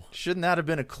so... Shouldn't that have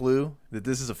been a clue that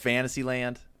this is a fantasy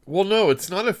land? Well, no, it's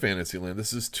not a fantasy land.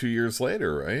 This is 2 years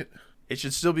later, right? It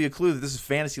should still be a clue that this is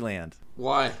fantasy land.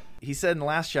 Why? He said in the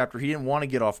last chapter he didn't want to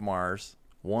get off Mars.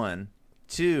 1.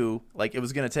 2, like it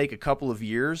was going to take a couple of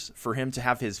years for him to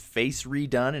have his face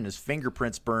redone and his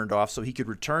fingerprints burned off so he could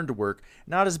return to work,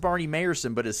 not as Barney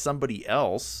Mayerson, but as somebody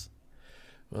else.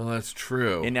 Well, that's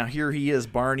true. And now here he is,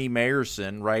 Barney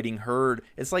Mayerson, writing Herd.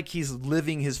 It's like he's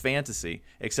living his fantasy,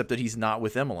 except that he's not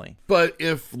with Emily. But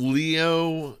if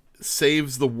Leo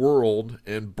saves the world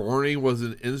and Barney was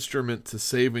an instrument to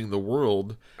saving the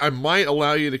world, I might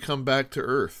allow you to come back to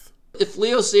Earth. If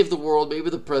Leo saved the world, maybe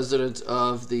the president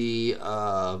of the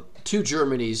 2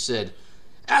 Germanys said,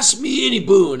 ask me any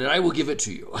boon and I will give it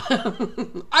to you.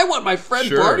 I want my friend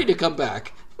Barney to come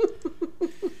back.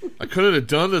 I couldn't have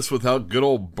done this without good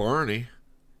old Barney.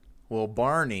 Well,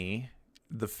 Barney,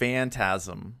 the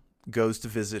phantasm, goes to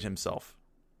visit himself.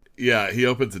 Yeah, he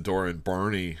opens the door and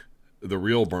Barney, the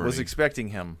real Barney, was expecting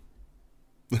him.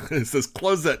 It says,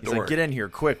 close that door. He's like, get in here,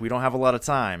 quick. We don't have a lot of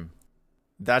time.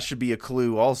 That should be a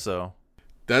clue also.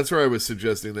 That's where I was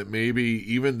suggesting that maybe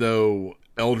even though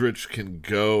Eldritch can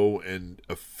go and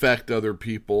affect other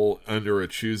people under a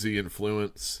choosy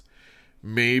influence,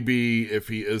 maybe if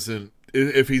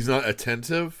he's not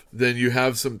attentive, then you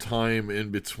have some time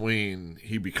in between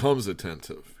he becomes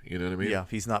attentive. You know what I mean? Yeah,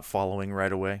 he's not following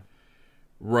right away.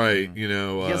 Right, you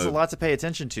know. He has a lot to pay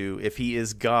attention to if he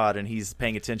is God and he's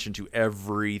paying attention to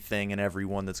everything and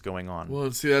everyone that's going on. Well,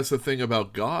 and see, that's the thing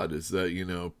about God is that, you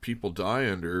know, people die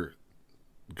under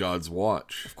God's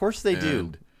watch. Of course they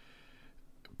do.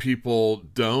 People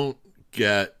don't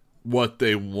get what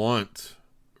they want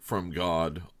from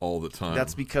God all the time.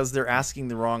 That's because they're asking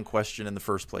the wrong question in the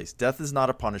first place. Death is not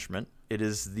a punishment. It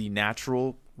is the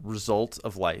natural result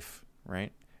of life,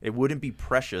 right? It wouldn't be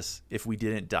precious if we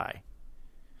didn't die.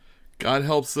 God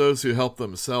helps those who help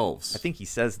themselves. I think he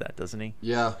says that, doesn't he?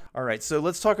 Yeah. All right, so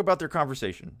let's talk about their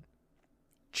conversation.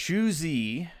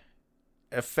 Choosy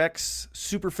affects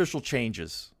superficial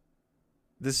changes.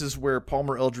 This is where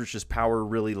Palmer Eldritch's power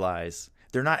really lies.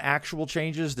 They're not actual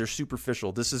changes, they're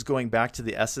superficial. This is going back to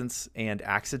the essence and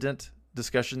accident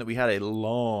discussion that we had a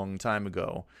long time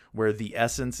ago, where the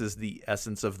essence is the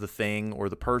essence of the thing or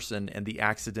the person, and the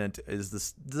accident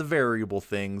is the variable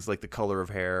things like the color of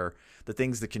hair, the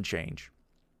things that can change.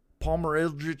 Palmer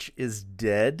Eldritch is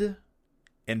dead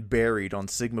and buried on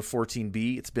Sigma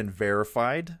 14b. It's been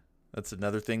verified. That's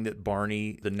another thing that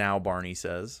Barney, the now Barney,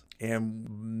 says.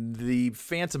 And the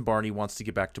Phantom Barney wants to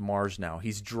get back to Mars now.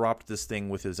 He's dropped this thing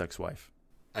with his ex-wife.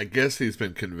 I guess he's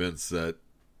been convinced that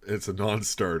it's a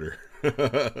non-starter.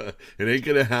 It ain't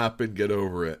gonna happen. Get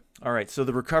over it. All right, so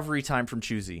the recovery time from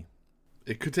Choosy.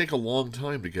 It could take a long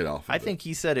time to get off of I think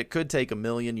he said it could take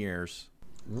 1,000,000 years.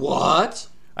 What?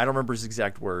 I don't remember his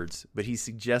exact words, but he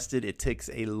suggested it takes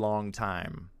a long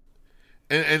time.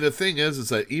 And the thing is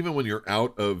that even when you're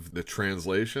out of the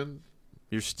translation,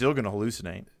 you're still going to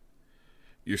hallucinate.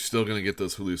 You're still going to get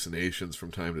those hallucinations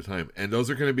from time to time. And those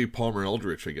are going to be Palmer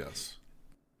Eldritch, I guess.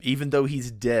 Even though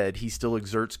he's dead, he still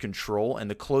exerts control.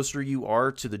 And the closer you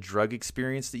are to the drug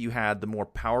experience that you had, the more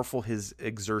powerful his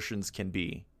exertions can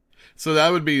be. So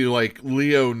that would be like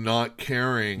Leo not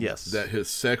caring Yes. that his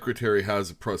secretary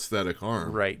has a prosthetic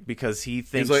arm. Right, because he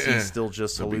thinks like, he's still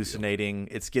just no big deal. hallucinating.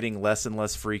 It's getting less and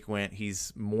less frequent.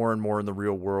 He's more and more in the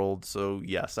real world. So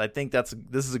yes, I think this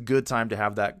is a good time to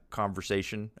have that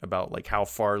conversation about like how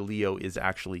far Leo is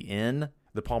actually in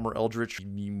the Palmer Eldritch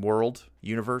world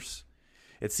universe.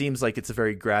 It seems like it's a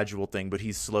very gradual thing, but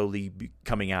he's slowly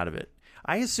coming out of it.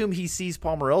 I assume he sees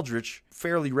Palmer Eldritch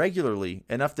fairly regularly,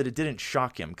 enough that it didn't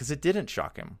shock him, because it didn't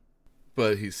shock him.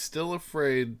 But he's still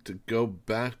afraid to go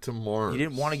back to Mars. He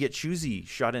didn't want to get Choosy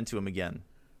shot into him again.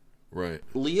 Right.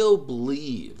 Leo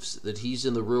believes that he's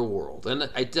in the real world, and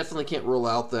I definitely can't rule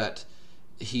out that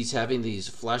he's having these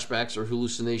flashbacks or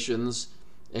hallucinations,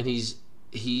 and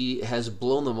he has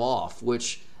blown them off,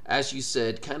 which, as you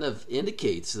said, kind of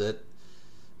indicates that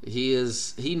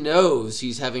he knows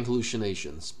he's having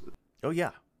hallucinations. Oh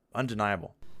yeah,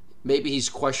 undeniable. Maybe he's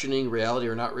questioning reality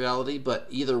or not reality, but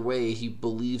either way, he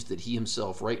believes that he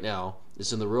himself right now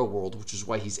is in the real world, which is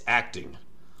why he's acting.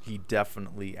 He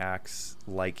definitely acts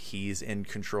like he's in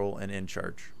control and in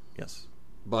charge. Yes.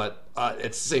 But at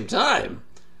the same time,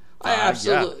 I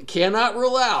absolutely cannot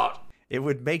rule out. It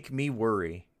would make me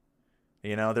worry.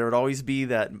 You know, there would always be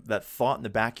that thought in the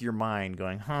back of your mind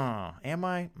going, am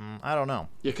I? I don't know.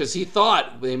 Yeah, because he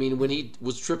thought, I mean, when he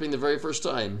was tripping the very first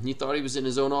time, he thought he was in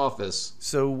his own office.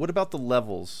 So what about the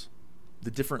levels? The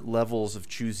different levels of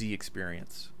Choosy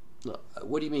experience?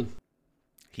 What do you mean?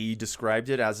 He described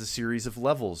it as a series of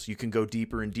levels. You can go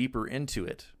deeper and deeper into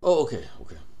it. Oh, okay.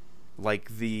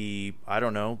 Like the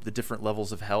different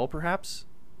levels of hell, perhaps?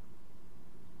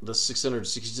 The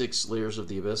 666 layers of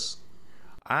the abyss.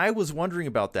 I was wondering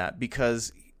about that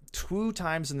because 2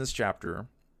 times in this chapter,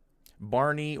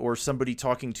 Barney or somebody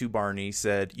talking to Barney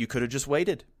said, you could have just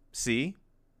waited. See?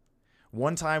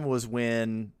 One time was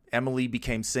when Emily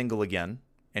became single again,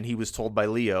 and he was told by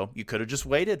Leo, you could have just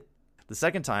waited. The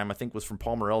second time, I think, was from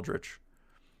Palmer Eldritch,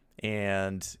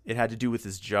 and it had to do with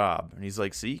his job. And he's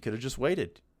like, see, you could have just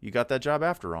waited. You got that job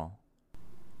after all.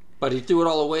 But he threw it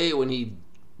all away when he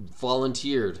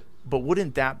volunteered. But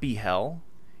wouldn't that be hell?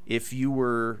 If you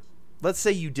were, let's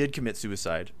say you did commit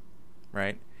suicide,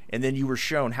 right? And then you were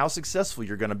shown how successful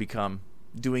you're going to become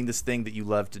doing this thing that you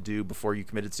loved to do before you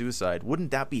committed suicide.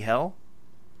 Wouldn't that be hell?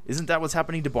 Isn't that what's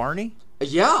happening to Barney?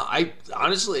 Yeah,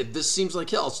 honestly, this seems like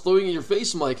hell. It's throwing in your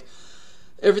face, Mike.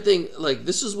 Everything, like,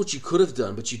 this is what you could have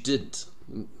done, but you didn't.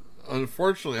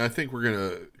 Unfortunately, I think we're going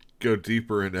to go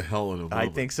deeper into hell in a moment. I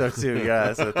think so too,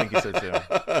 yes. I think so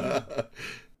too.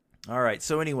 All right,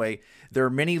 so anyway, there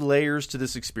are many layers to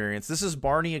this experience. This is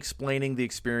Barney explaining the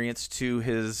experience to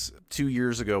his 2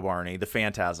 years ago Barney, the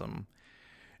Phantasm,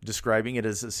 describing it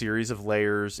as a series of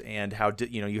layers and how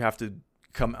you have to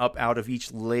come up out of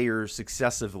each layer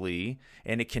successively,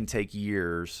 and it can take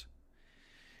years.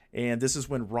 And this is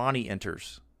when Ronnie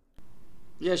enters.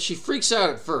 Yeah, she freaks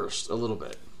out at first a little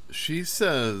bit. She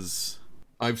says,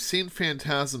 I've seen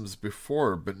phantasms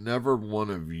before, but never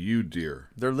one of you, dear.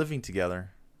 They're living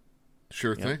together.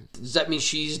 Sure thing. Does that mean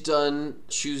she's done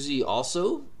Choosy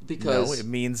also? Because no, it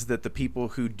means that the people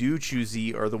who do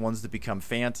Choosy are the ones that become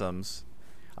phantoms.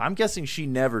 I'm guessing she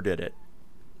never did it.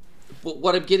 But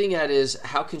what I'm getting at is,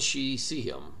 how can she see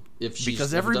him if she's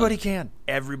because never everybody done... can.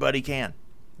 Everybody can.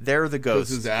 They're the Because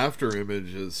ghosts. his after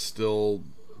image is still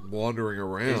wandering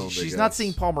around. She's not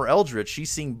seeing Palmer Eldritch. She's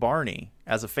seeing Barney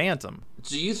as a phantom.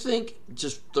 Do you think,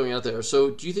 just throwing it out there,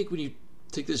 so do you think when you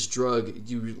take this drug,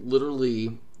 you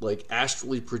literally like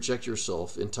astrally project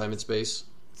yourself in time and space?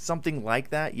 Something like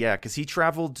that, yeah. Because he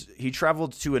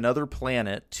traveled to another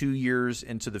planet 2 years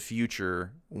into the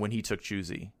future when he took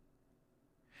Choosy.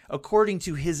 According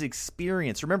to his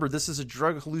experience, remember, this is a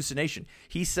drug hallucination.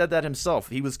 He said that himself.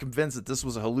 He was convinced that this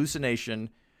was a hallucination,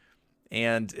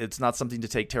 and it's not something to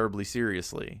take terribly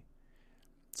seriously.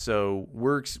 So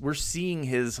we're seeing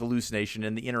his hallucination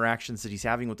and the interactions that he's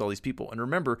having with all these people. And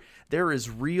remember, they're as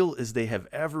real as they have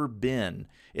ever been.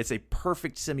 It's a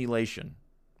perfect simulation,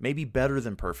 maybe better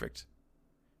than perfect.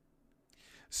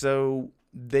 So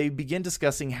they begin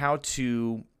discussing how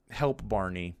to help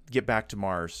Barney get back to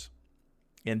Mars.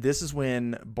 And this is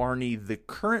when Barney, the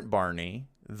current Barney,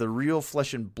 the real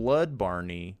flesh and blood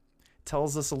Barney,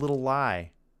 tells us a little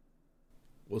lie.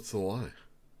 What's the lie?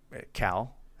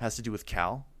 Cal. Has to do with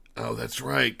Cal. Oh, that's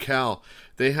right, Cal.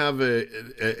 They have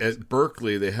at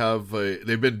Berkeley.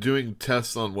 They've been doing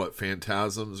tests on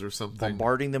phantasms or something,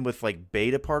 bombarding them with like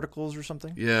beta particles or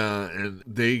something. Yeah, and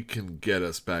they can get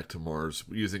us back to Mars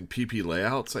using PP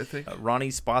layouts, I think. Ronnie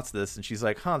spots this and she's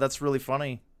like, "Huh, that's really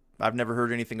funny. I've never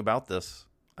heard anything about this.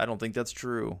 I don't think that's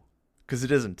true." Because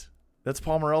it isn't. That's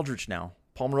Palmer Eldritch now.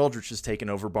 Palmer Eldritch has taken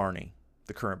over Barney,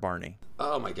 the current Barney.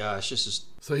 Oh my gosh, this is...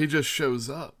 So he just shows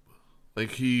up.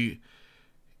 Like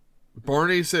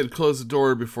Barney said close the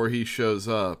door before he shows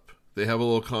up. They have a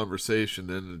little conversation,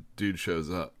 then the dude shows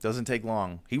up. Doesn't take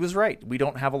long. He was right. We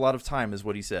don't have a lot of time, is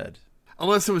what he said.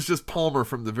 Unless it was just Palmer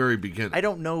from the very beginning. I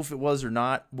don't know if it was or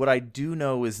not. What I do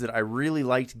know is that I really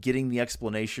liked getting the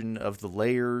explanation of the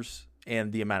layers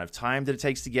and the amount of time that it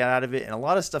takes to get out of it. And a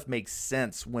lot of stuff makes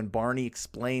sense when Barney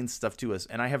explains stuff to us.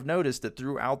 And I have noticed that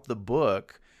throughout the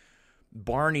book,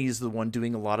 Barney's the one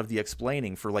doing a lot of the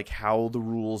explaining for like how the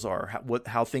rules are,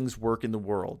 how things work in the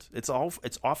world. It's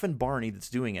often Barney that's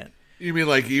doing it. You mean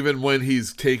like even when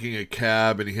he's taking a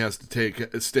cab and he has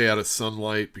to stay out of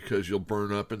sunlight because you'll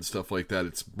burn up and stuff like that,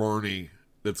 it's Barney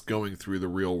that's going through the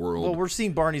real world. Well, we're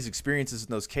seeing Barney's experiences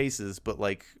in those cases, but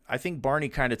like I think Barney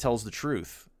kind of tells the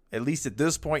truth. At least at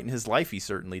this point in his life, he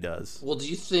certainly does. Well, do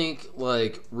you think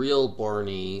like real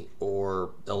Barney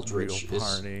or Eldritch Real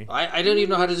Barney. I don't even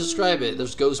know how to describe it.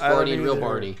 There's Ghost I don't Barney and Real either.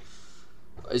 Barney.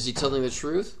 Is he telling the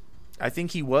truth? I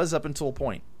think he was up until a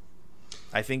point.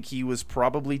 I think he was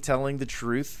probably telling the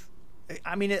truth.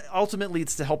 I mean, ultimately,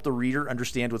 it's to help the reader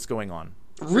understand what's going on.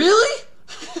 Really?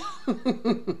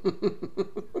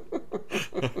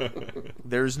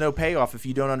 There's no payoff if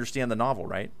you don't understand the novel,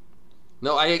 right?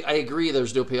 No, I agree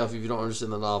there's no payoff if you don't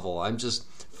understand the novel. I'm just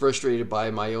frustrated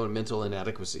by my own mental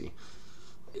inadequacy.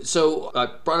 So I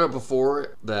brought up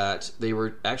before that they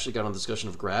were actually got on the discussion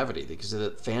of gravity because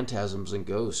that phantasms and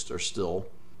ghosts are still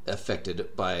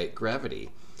affected by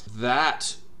gravity.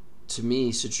 That, to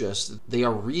me, suggests that they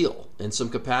are real in some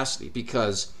capacity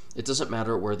because it doesn't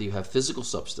matter whether you have physical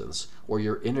substance or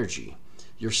your energy,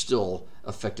 you're still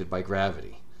affected by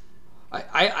gravity.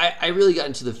 I really got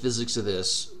into the physics of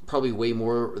this probably way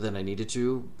more than I needed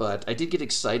to, but I did get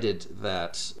excited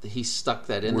that he stuck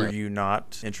that in Were there. you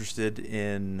not interested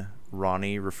in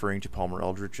Ronnie referring to Palmer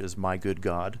Eldritch as my good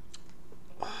God?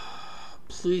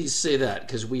 Please say that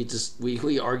because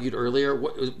we argued earlier.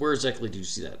 Where exactly do you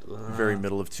see that? Very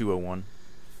middle of 201.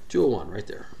 201 right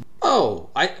there. Oh,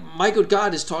 my good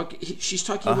God is talking. She's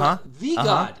talking about the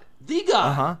God. The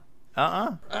God.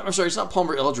 I'm sorry, it's not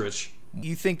Palmer Eldritch.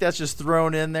 You think that's just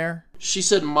thrown in there? She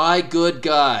said, "My good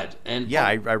God," and Yeah,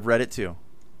 I read it too.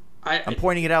 I'm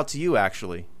pointing it out to you,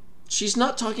 actually. She's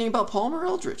not talking about Palmer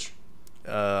Eldritch.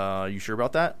 You sure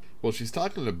about that? Well, she's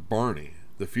talking to Barney,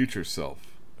 the future self.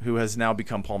 Who has now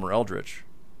become Palmer Eldritch.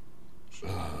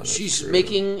 She's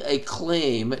making a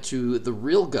claim to the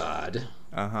real God.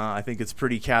 I think it's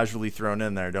pretty casually thrown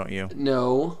in there, don't you?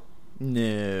 No.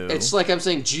 It's like I'm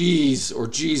saying "Jeez" or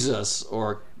 "Jesus"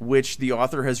 or... Which the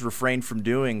author has refrained from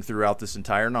doing throughout this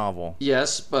entire novel.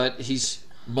 Yes, but he's...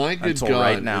 My good Until God,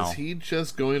 right now. is he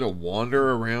just going to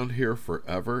wander around here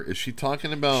forever? Is she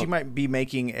talking about... She might be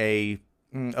making a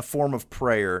form of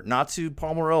prayer, not to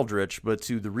Palmer Eldritch, but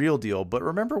to the real deal. But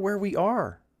remember where we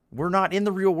are. We're not in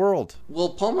the real world. Well,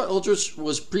 Palmer Eldritch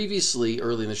was previously,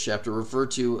 early in this chapter, referred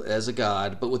to as a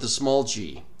god, but with a small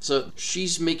g. So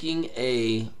she's making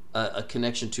a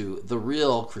connection to the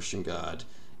real Christian God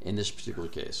in this particular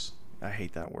case. I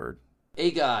hate that word.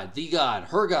 A god, the god,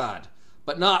 her god,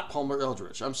 but not Palmer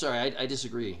Eldritch. I'm sorry, I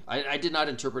disagree. I did not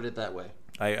interpret it that way.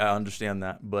 I understand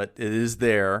that, but it is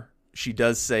there. She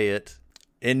does say it.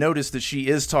 And notice that she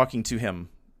is talking to him.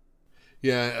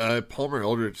 Yeah, Palmer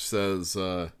Eldritch says,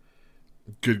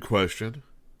 good question.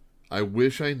 I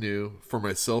wish I knew for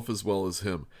myself as well as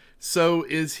him. So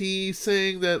is he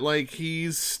saying that, like,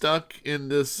 he's stuck in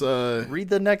this... Read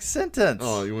the next sentence.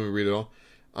 Oh, you want me to read it all?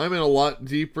 I'm in a lot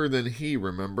deeper than he,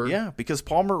 remember? Yeah, because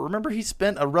Palmer, remember, he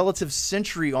spent a relative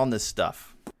century on this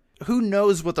stuff. Who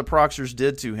knows what the Proxers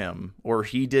did to him, or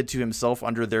he did to himself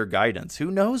under their guidance? Who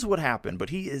knows what happened,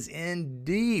 but he is in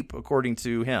deep, according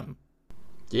to him.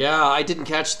 Yeah, I didn't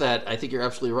catch that. I think you're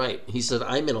absolutely right. He said,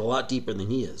 I'm in a lot deeper than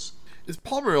he is. Is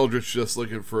Palmer Eldritch just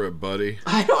looking for a buddy?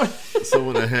 I don't...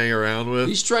 Someone to hang around with?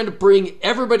 He's trying to bring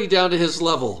everybody down to his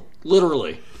level,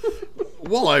 literally.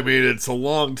 Well, I mean, it's a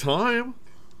long time.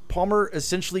 Palmer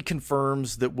essentially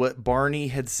confirms that what Barney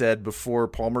had said before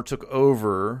Palmer took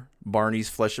over Barney's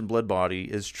flesh and blood body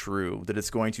is true, that it's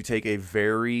going to take a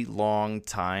very long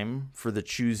time for the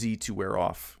choosy to wear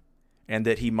off, and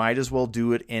that he might as well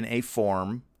do it in a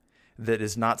form that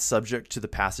is not subject to the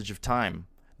passage of time,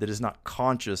 that is not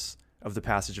conscious of the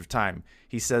passage of time.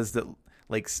 He says that,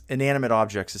 like, inanimate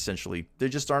objects, essentially, they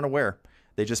just aren't aware.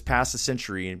 They just pass a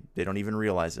century and they don't even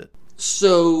realize it.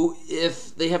 So,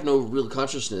 if they have no real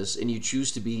consciousness and you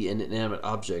choose to be an inanimate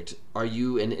object, are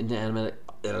you an inanimate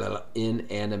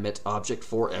object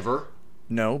forever?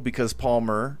 No, because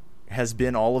Palmer has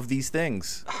been all of these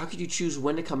things. How could you choose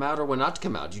when to come out or when not to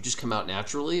come out? Do you just come out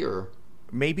naturally, or?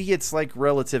 Maybe it's like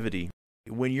relativity.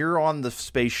 When you're on the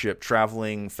spaceship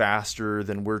traveling faster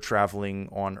than we're traveling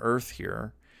on Earth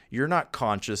here, you're not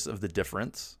conscious of the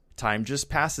difference. Time just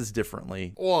passes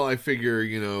differently. Well, I figure,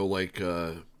 like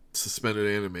suspended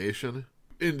animation.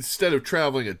 Instead of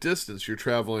traveling a distance, you're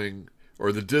traveling,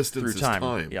 or the distance Through is time,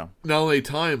 time. yeah. Not only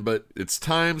time, but it's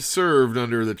time served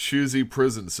under the choosy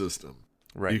prison system.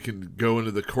 Right. You can go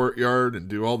into the courtyard and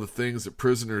do all the things that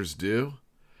prisoners do,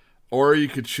 or you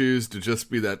could choose to just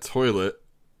be that toilet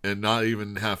and not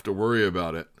even have to worry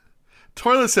about it.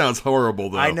 Toilet sounds horrible,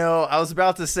 though. I know. I was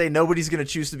about to say nobody's going to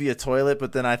choose to be a toilet,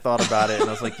 but then I thought about it, and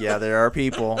I was like, yeah, there are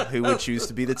people who would choose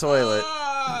to be the toilet.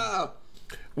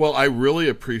 Well, I really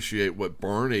appreciate what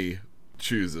Barney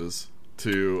chooses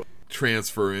to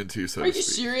transfer into, so Are to you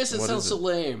speak. serious? It What sounds is so it?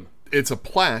 lame. It's a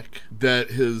plaque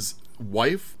that his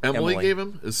wife, Emily, Emily. gave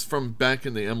him. Is from back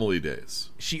in the Emily days.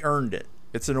 She earned it.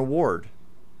 It's an award.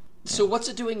 So what's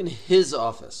it doing in his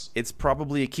office? It's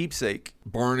probably a keepsake.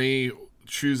 Barney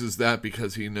chooses that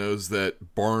because he knows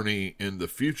that Barney in the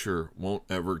future won't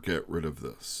ever get rid of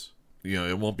this.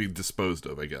 It won't be disposed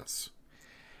of, I guess.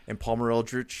 And Palmer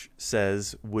Eldritch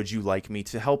says, would you like me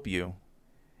to help you?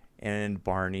 And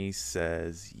Barney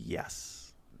says,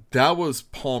 yes. That was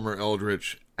Palmer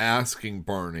Eldritch asking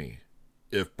Barney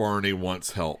if Barney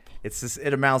wants help.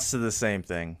 It amounts to the same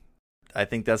thing. I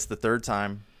think that's the third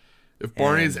time. If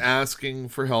Barney's asking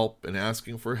for help, and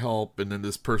then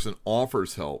this person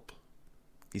offers help.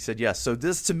 He said yes. So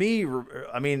this, to me,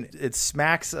 I mean, it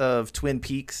smacks of Twin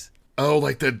Peaks. Oh,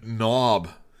 like that knob.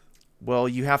 Well,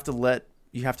 you have to let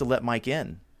Mike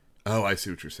in. Oh, I see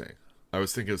what you're saying. I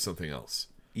was thinking of something else.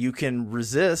 You can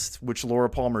resist, which Laura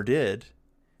Palmer did,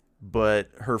 but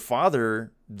her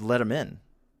father let him in.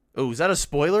 Oh, is that a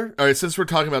spoiler? All right, since we're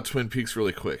talking about Twin Peaks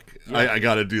really quick, I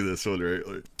got to do this one right.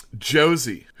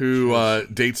 Josie, who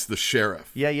dates the sheriff.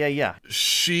 Yeah.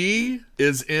 She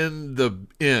is in the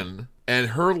inn, and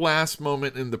her last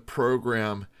moment in the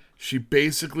program, she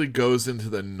basically goes into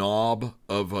the knob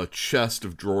of a chest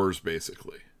of drawers,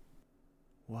 basically.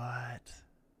 What?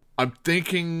 I'm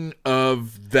thinking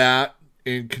of that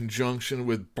in conjunction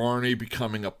with Barney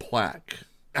becoming a plaque.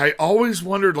 I always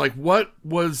wondered, what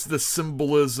was the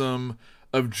symbolism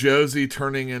of Josie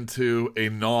turning into a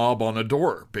knob on a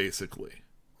door, basically?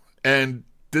 And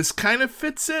this kind of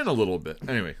fits in a little bit.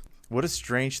 Anyway. What a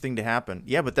strange thing to happen.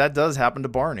 Yeah, but that does happen to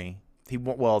Barney.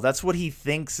 That's what he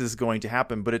thinks is going to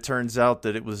happen, but it turns out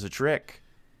that it was a trick.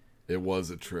 It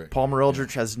was a trick. Palmer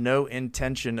Eldritch has no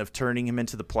intention of turning him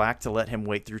into the plaque to let him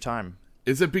wait through time.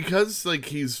 Is it because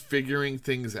he's figuring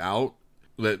things out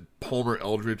that Palmer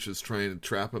Eldritch is trying to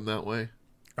trap him that way?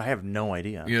 I have no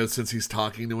idea. Since he's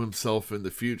talking to himself in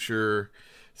the future,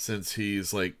 since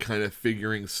he's kind of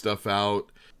figuring stuff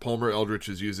out, Palmer Eldritch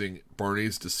is using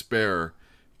Barney's despair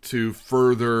to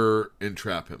further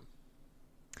entrap him.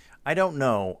 I don't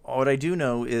know. What I do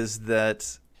know is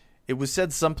that it was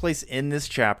said someplace in this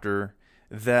chapter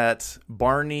that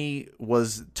Barney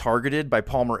was targeted by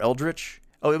Palmer Eldritch.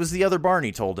 Oh, it was the other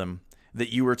Barney told him that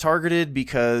you were targeted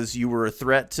because you were a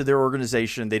threat to their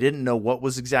organization. They didn't know what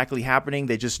was exactly happening.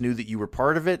 They just knew that you were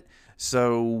part of it.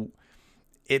 So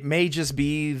it may just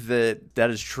be that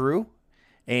is true.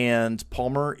 And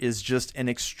Palmer is just an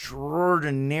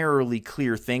extraordinarily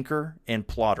clear thinker and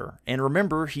plotter. And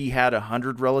remember, he had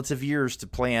 100 relative years to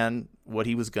plan what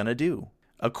he was going to do,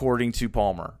 according to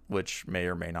Palmer, which may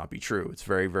or may not be true. It's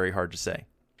very, very hard to say.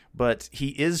 But he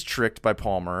is tricked by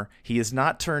Palmer. He is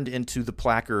not turned into the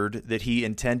placard that he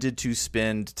intended to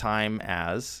spend time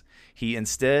as. He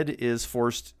instead is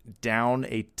forced down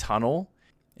a tunnel.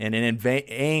 And in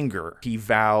anger, he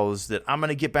vows that I'm going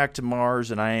to get back to Mars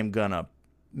and I am going to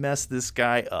mess this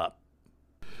guy up.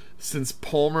 Since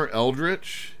Palmer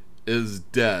Eldritch is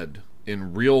dead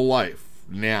in real life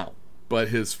now, but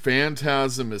his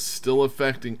phantasm is still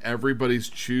affecting everybody's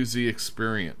choosy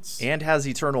experience. And has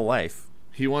eternal life.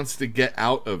 He wants to get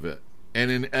out of it.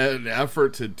 And in an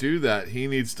effort to do that, he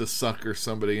needs to sucker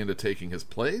somebody into taking his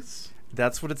place?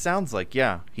 That's what it sounds like,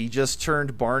 yeah. He just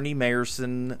turned Barney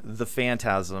Mayerson, the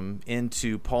Phantasm,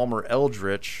 into Palmer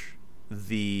Eldritch,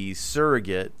 the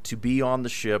surrogate, to be on the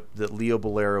ship that Leo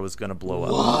Bolero is going to blow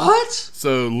up. What?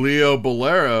 So Leo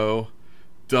Bolero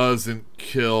doesn't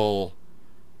kill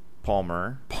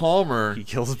Palmer. He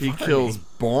kills He Barney. kills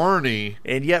Barney.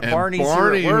 And yet And Barney's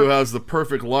Barney, here at who work. has the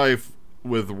perfect life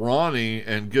with Ronnie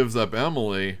and gives up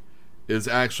Emily, is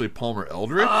actually Palmer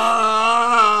Eldritch?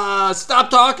 Stop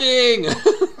talking!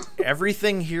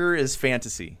 Everything here is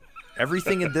fantasy.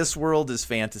 Everything in this world is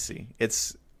fantasy.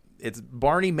 It's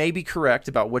Barney may be correct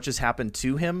about what just happened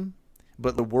to him,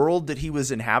 but the world that he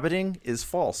was inhabiting is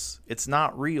false. It's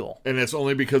not real. And it's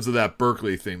only because of that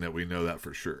Berkeley thing that we know that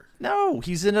for sure. No,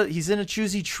 he's in a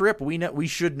choosy trip. We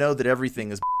should know that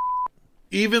everything is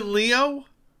Even Leo?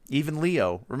 even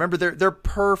Leo. Remember, they're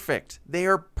perfect. They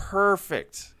are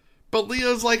perfect. But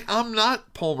Leo's like, I'm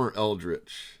not Palmer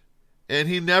Eldritch. And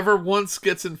he never once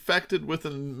gets infected with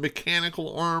a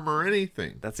mechanical arm or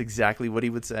anything. That's exactly what he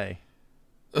would say.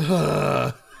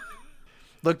 Look,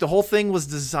 the whole thing was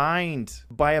designed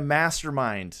by a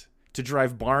mastermind to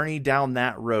drive Barney down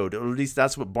that road. Or at least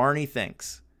that's what Barney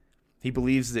thinks. He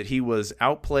believes that he was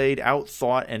outplayed,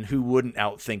 outthought, and who wouldn't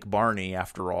outthink Barney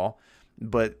after all?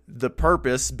 But the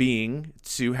purpose being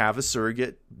to have a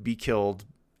surrogate be killed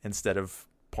instead of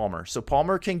Palmer. So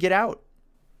Palmer can get out.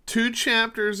 2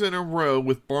 chapters in a row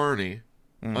with Barney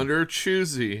under a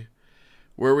choosy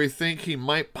where we think he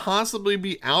might possibly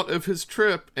be out of his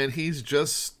trip and he's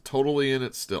just totally in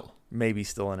it still. Maybe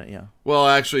still in it, yeah. Well,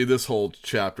 actually, this whole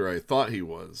chapter I thought he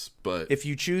was, but... If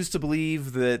you choose to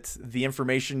believe that the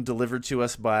information delivered to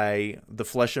us by the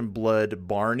flesh and blood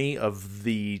Barney of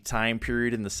the time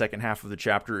period in the second half of the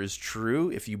chapter is true,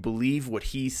 if you believe what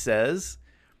he says,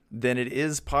 then it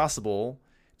is possible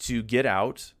to get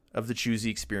out of the choosy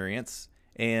experience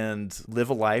and live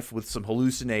a life with some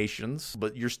hallucinations,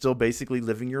 but you're still basically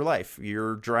living your life.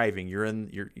 You're driving.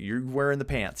 You're wearing the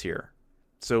pants here.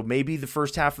 So maybe the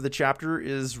first half of the chapter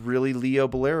is really Leo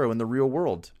Bolero in the real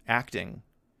world, acting.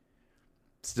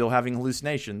 Still having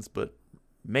hallucinations, but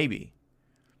maybe.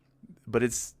 But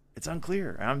it's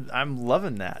unclear. I'm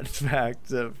loving that, in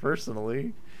fact,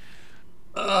 personally.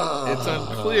 It's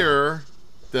unclear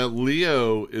that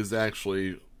Leo is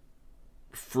actually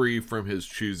free from his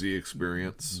choosy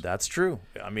experience. That's true.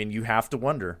 I mean, you have to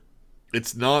wonder.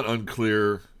 It's not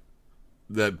unclear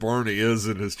that Barney is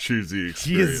in his choosy experience.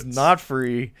 He is not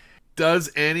free.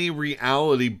 Does any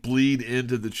reality bleed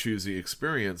into the choosy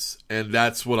experience? And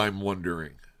that's what I'm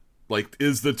wondering. Like,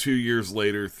 is the 2 years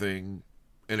later thing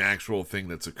an actual thing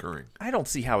that's occurring? I don't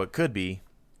see how it could be.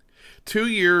 2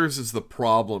 years is the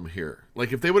problem here.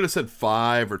 Like, if they would have said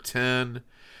 5 or 10,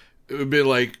 it would be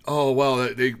like, oh,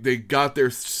 well, they got their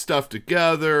stuff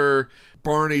together.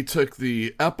 Barney took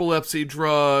the epilepsy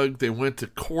drug. They went to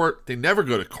court. They never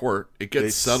go to court. It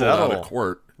gets settled out of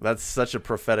court. That's such a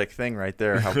prophetic thing right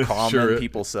there, how common Sure.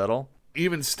 people settle.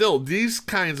 Even still, these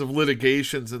kinds of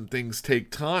litigations and things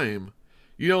take time.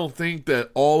 You don't think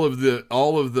that all of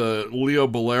the Leo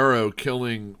Bolero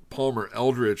killing Palmer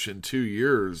Eldritch in 2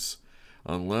 years,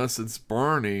 unless it's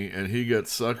Barney and he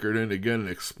gets suckered into getting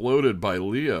exploded by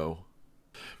Leo.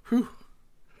 Whew.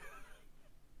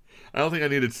 I don't think I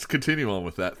need to continue on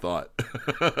with that thought.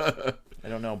 I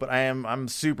don't know, but I'm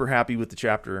super happy with the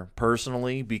chapter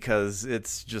personally because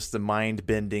it's just a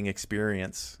mind-bending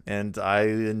experience, and I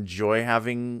enjoy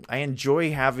having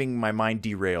my mind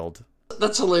derailed.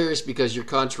 That's hilarious because your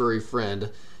contrary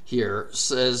friend here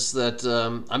says that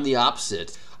I'm the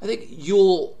opposite. I think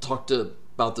Yule talked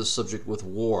about this subject with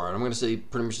war, and I'm going to say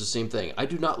pretty much the same thing. I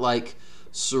do not like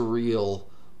surreal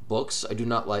books. I do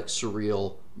not like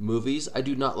surreal movies. I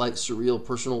do not like surreal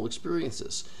personal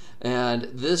experiences. And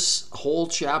this whole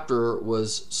chapter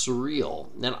was surreal.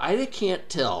 And I can't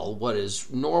tell what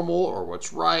is normal or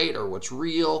what's right or what's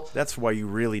real. That's why you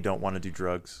really don't want to do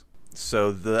drugs.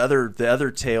 So the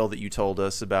other tale that you told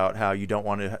us about how you don't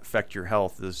want to affect your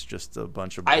health is just a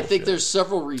bunch of bullshit. I think there's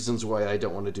several reasons why I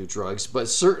don't want to do drugs, but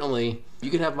certainly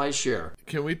you can have my share.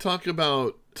 Can we talk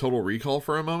about Total Recall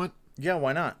for a moment? Yeah,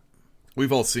 why not?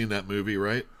 We've all seen that movie,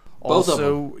 right? Both of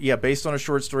Also, yeah, based on a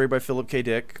short story by Philip K.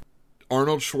 Dick.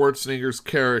 Arnold Schwarzenegger's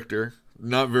character,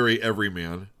 not very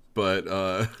everyman, but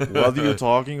What are you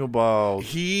talking about?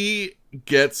 he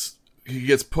gets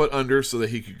put under so that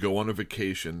he could go on a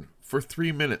vacation for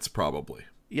 3 minutes probably.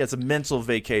 Yeah, it's a mental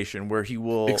vacation where he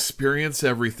will Experience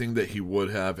everything that he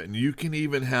would have, and you can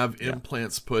even have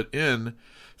implants put in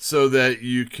so that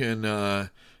you can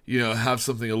have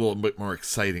something a little bit more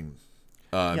exciting.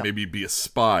 Maybe be a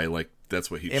spy, like that's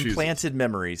what he chooses. implanted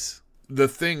memories. The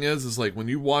thing is like when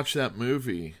you watch that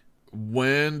movie,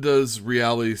 when does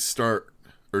reality start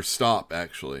or stop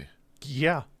actually?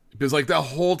 Yeah. Because like that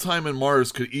whole time in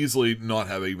Mars could easily not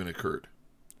have even occurred.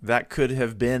 That could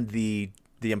have been the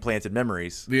implanted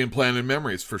memories. The implanted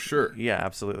memories, for sure. Yeah,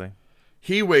 absolutely.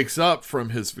 He wakes up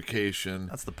from his vacation.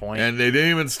 That's the point. And they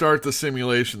didn't even start the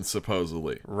simulation,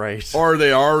 supposedly. Right. Or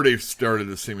they already started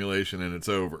the simulation and it's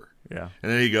over. Yeah.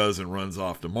 And then he goes and runs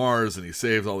off to Mars and he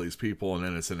saves all these people, and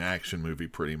then it's an action movie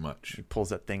pretty much. He pulls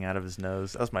that thing out of his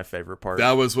nose. That was my favorite part.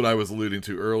 That was what I was alluding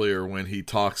to earlier when he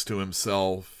talks to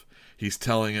himself. He's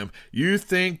telling him, you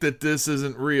think that this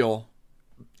isn't real.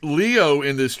 Leo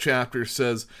in this chapter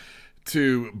says,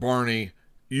 to Barney,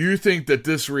 you think that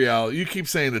this reality, you keep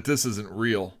saying that this isn't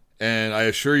real, and I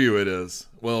assure you it is.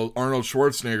 Well, Arnold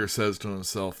Schwarzenegger says to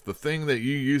himself, the thing that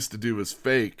you used to do was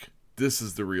fake. This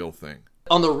is the real thing.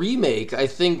 On the remake, I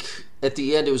think at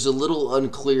the end it was a little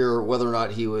unclear whether or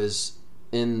not he was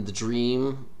in the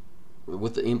dream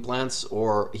with the implants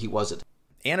or he wasn't.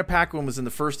 Anna Paquin was in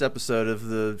the first episode of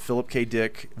the Philip K.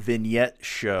 Dick vignette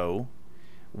show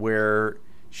where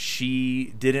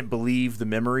she didn't believe the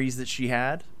memories that she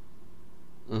had.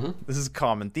 Mm-hmm. This is a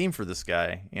common theme for this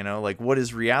guy, like what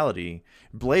is reality?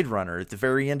 Blade Runner at the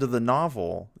very end of the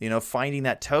novel, finding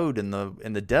that toad in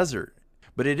the desert.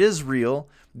 But it is real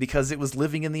because it was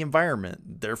living in the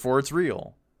environment. Therefore, it's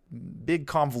real. Big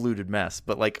convoluted mess,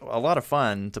 but a lot of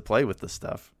fun to play with this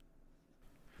stuff.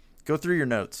 Go through your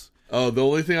notes. Oh, the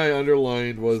only thing I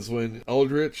underlined was when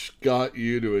Eldritch got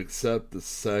you to accept the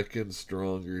second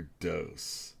stronger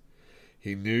dose.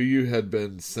 He knew you had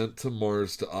been sent to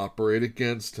Mars to operate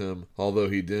against him, although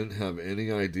he didn't have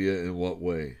any idea in what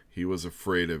way. He was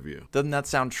afraid of you. Doesn't that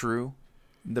sound true?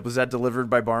 Was that delivered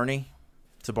by Barney?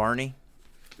 To Barney?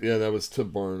 Yeah, that was to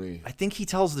Barney. I think he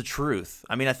tells the truth.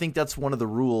 I think that's one of the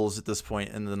rules at this point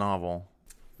in the novel.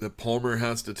 That Palmer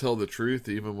has to tell the truth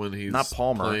even when he's not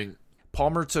Palmer. Playing.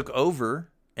 Palmer took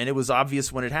over, and it was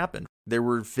obvious when it happened. There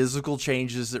were physical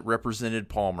changes that represented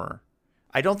Palmer.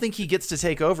 I don't think he gets to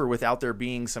take over without there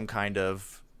being some kind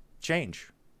of change.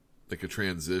 Like a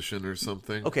transition or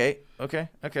something? Okay.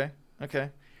 Well,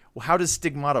 how does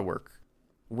stigmata work?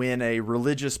 When a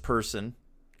religious person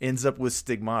ends up with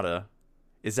stigmata,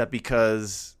 is that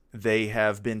because they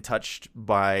have been touched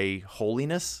by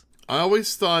holiness? I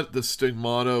always thought the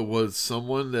stigmata was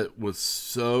someone that was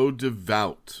so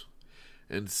devout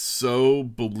and so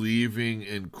believing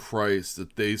in Christ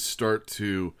that they start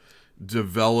to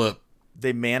develop.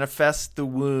 They manifest the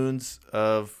wounds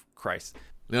of Christ.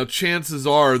 Now, chances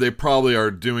are they probably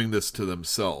are doing this to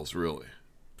themselves, really.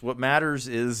 What matters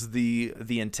is the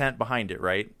intent behind it,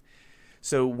 right?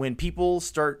 So when people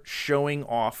start showing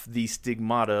off the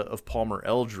stigmata of Palmer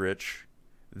Eldritch,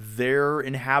 they're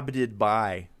inhabited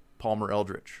by Palmer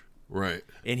Eldritch. Right.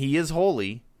 And he is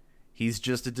holy. He's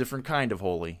just a different kind of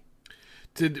holy.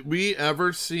 Did we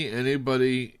ever see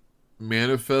anybody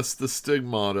manifest the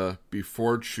stigmata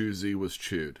before Choozy was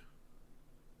chewed?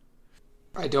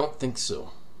 I don't think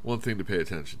so. One thing to pay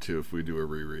attention to if we do a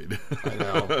reread. I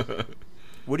know.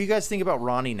 What do you guys think about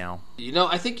Ronnie now?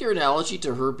 I think your analogy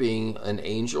to her being an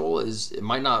angel it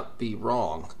might not be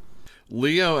wrong.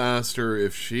 Leo asked her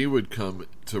if she would come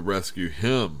to rescue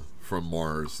him from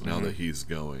Mars now that he's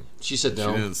going. She said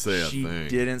no. She didn't say a thing. She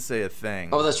didn't say a thing.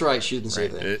 Oh, that's right. She didn't say a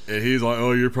thing. And he's like,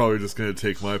 oh, you're probably just going to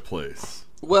take my place.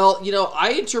 Well,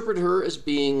 I interpret her as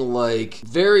being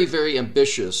very, very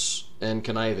ambitious and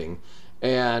conniving.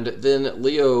 And then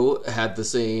Leo had the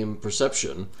same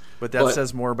perception. But that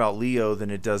says more about Leo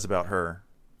than it does about her.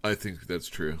 I think that's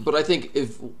true. But I think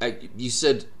if you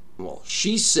said, well,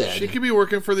 she said she could be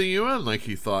working for the UN like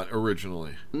he thought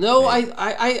originally. No,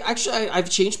 I've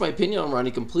changed my opinion on Ronnie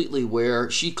completely.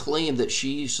 Where she claimed that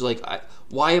she's like,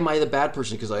 why am I the bad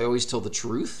person? Because I always tell the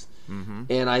truth. Mm-hmm.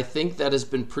 And I think that has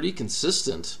been pretty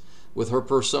consistent with her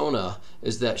persona,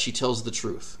 is that she tells the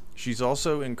truth. She's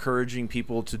also encouraging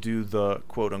people to do the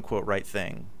quote-unquote right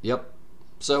thing. Yep.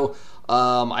 So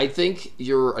I think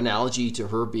your analogy to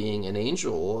her being an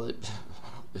angel,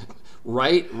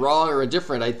 right, wrong, or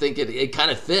indifferent, I think it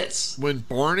kind of fits. When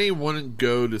Barney wouldn't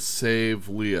go to save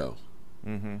Leo,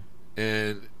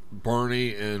 and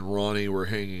Barney and Ronnie were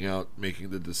hanging out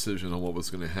making the decision on what was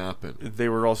going to happen. They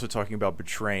were also talking about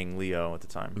betraying Leo at the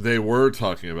time. They were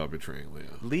talking about betraying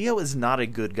Leo. Leo is not a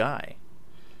good guy.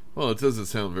 Well, it doesn't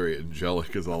sound very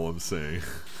angelic is all I'm saying.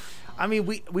 I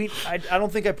mean, I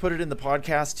don't think I put it in the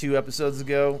podcast 2 episodes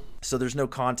ago, so there's no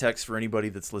context for anybody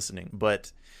that's listening.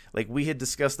 But we had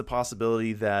discussed the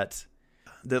possibility that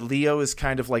Leo is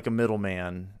kind of like a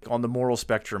middleman on the moral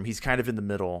spectrum. He's kind of in the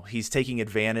middle. He's taking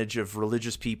advantage of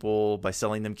religious people by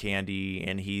selling them candy,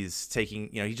 and he's taking,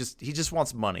 he just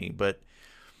wants money. But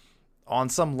on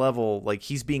some level,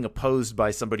 he's being opposed by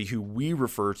somebody who we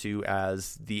refer to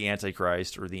as the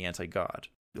Antichrist or the anti-God.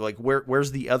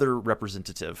 Where's the other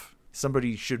representative?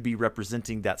 Somebody should be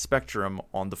representing that spectrum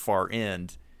on the far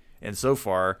end. And so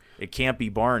far, it can't be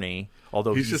Barney,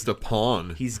 although he's just a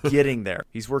pawn. He's getting there.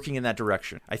 He's working in that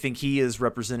direction. I think he is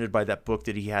represented by that book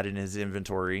that he had in his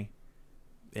inventory.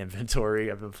 I've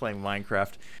been playing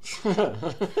Minecraft.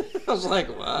 I was like,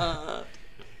 what?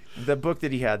 The book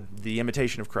that he had, The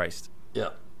Imitation of Christ.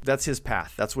 Yeah. That's his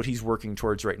path. That's what he's working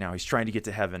towards right now. He's trying to get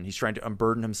to heaven. He's trying to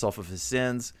unburden himself of his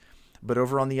sins. But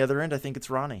over on the other end, I think it's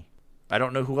Ronnie. I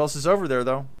don't know who else is over there,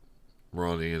 though.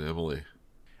 Ronnie and Emily.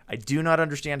 I do not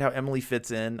understand how Emily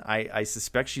fits in. I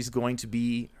suspect she's going to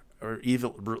be, or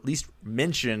even at least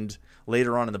mentioned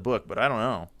later on in the book, but I don't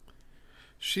know.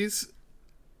 She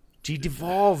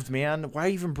devolved, man. Why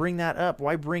even bring that up?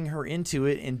 Why bring her into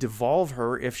it and devolve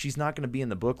her if she's not going to be in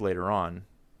the book later on?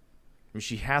 I mean,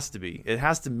 she has to be. It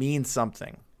has to mean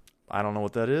something. I don't know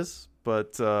what that is,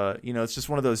 but it's just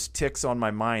one of those ticks on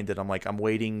my mind that I'm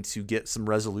waiting to get some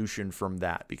resolution from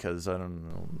that, because I don't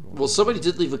know. Well, somebody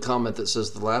did leave a comment that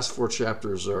says the last 4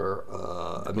 chapters are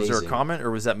amazing. Was there a comment,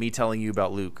 or was that me telling you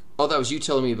about Luke? Oh, that was you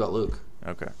telling me about Luke.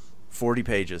 Okay. 40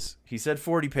 pages. He said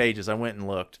 40 pages. I went and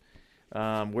looked.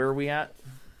 Where are we at?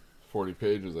 40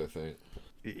 pages, I think.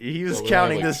 He was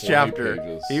counting this chapter.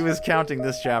 Pages. He was counting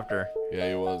this chapter. Yeah,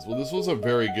 he was. Well, this was a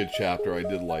very good chapter. I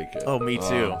did like it. Oh, me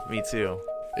too. Me too.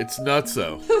 It's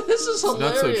nutso. This is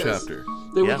hilarious. Nutso chapter.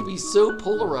 That we can be so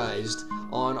polarized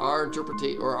on our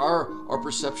interpretation or our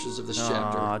perceptions of this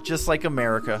chapter. Just like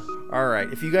America. All right.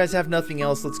 If you guys have nothing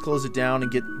else, let's close it down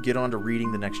and get on to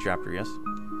reading the next chapter. Yes.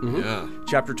 Mm-hmm. Yeah.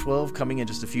 Chapter 12 coming in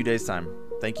just a few days' time.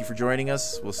 Thank you for joining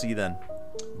us. We'll see you then.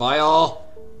 Bye, all.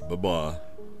 Bye-bye.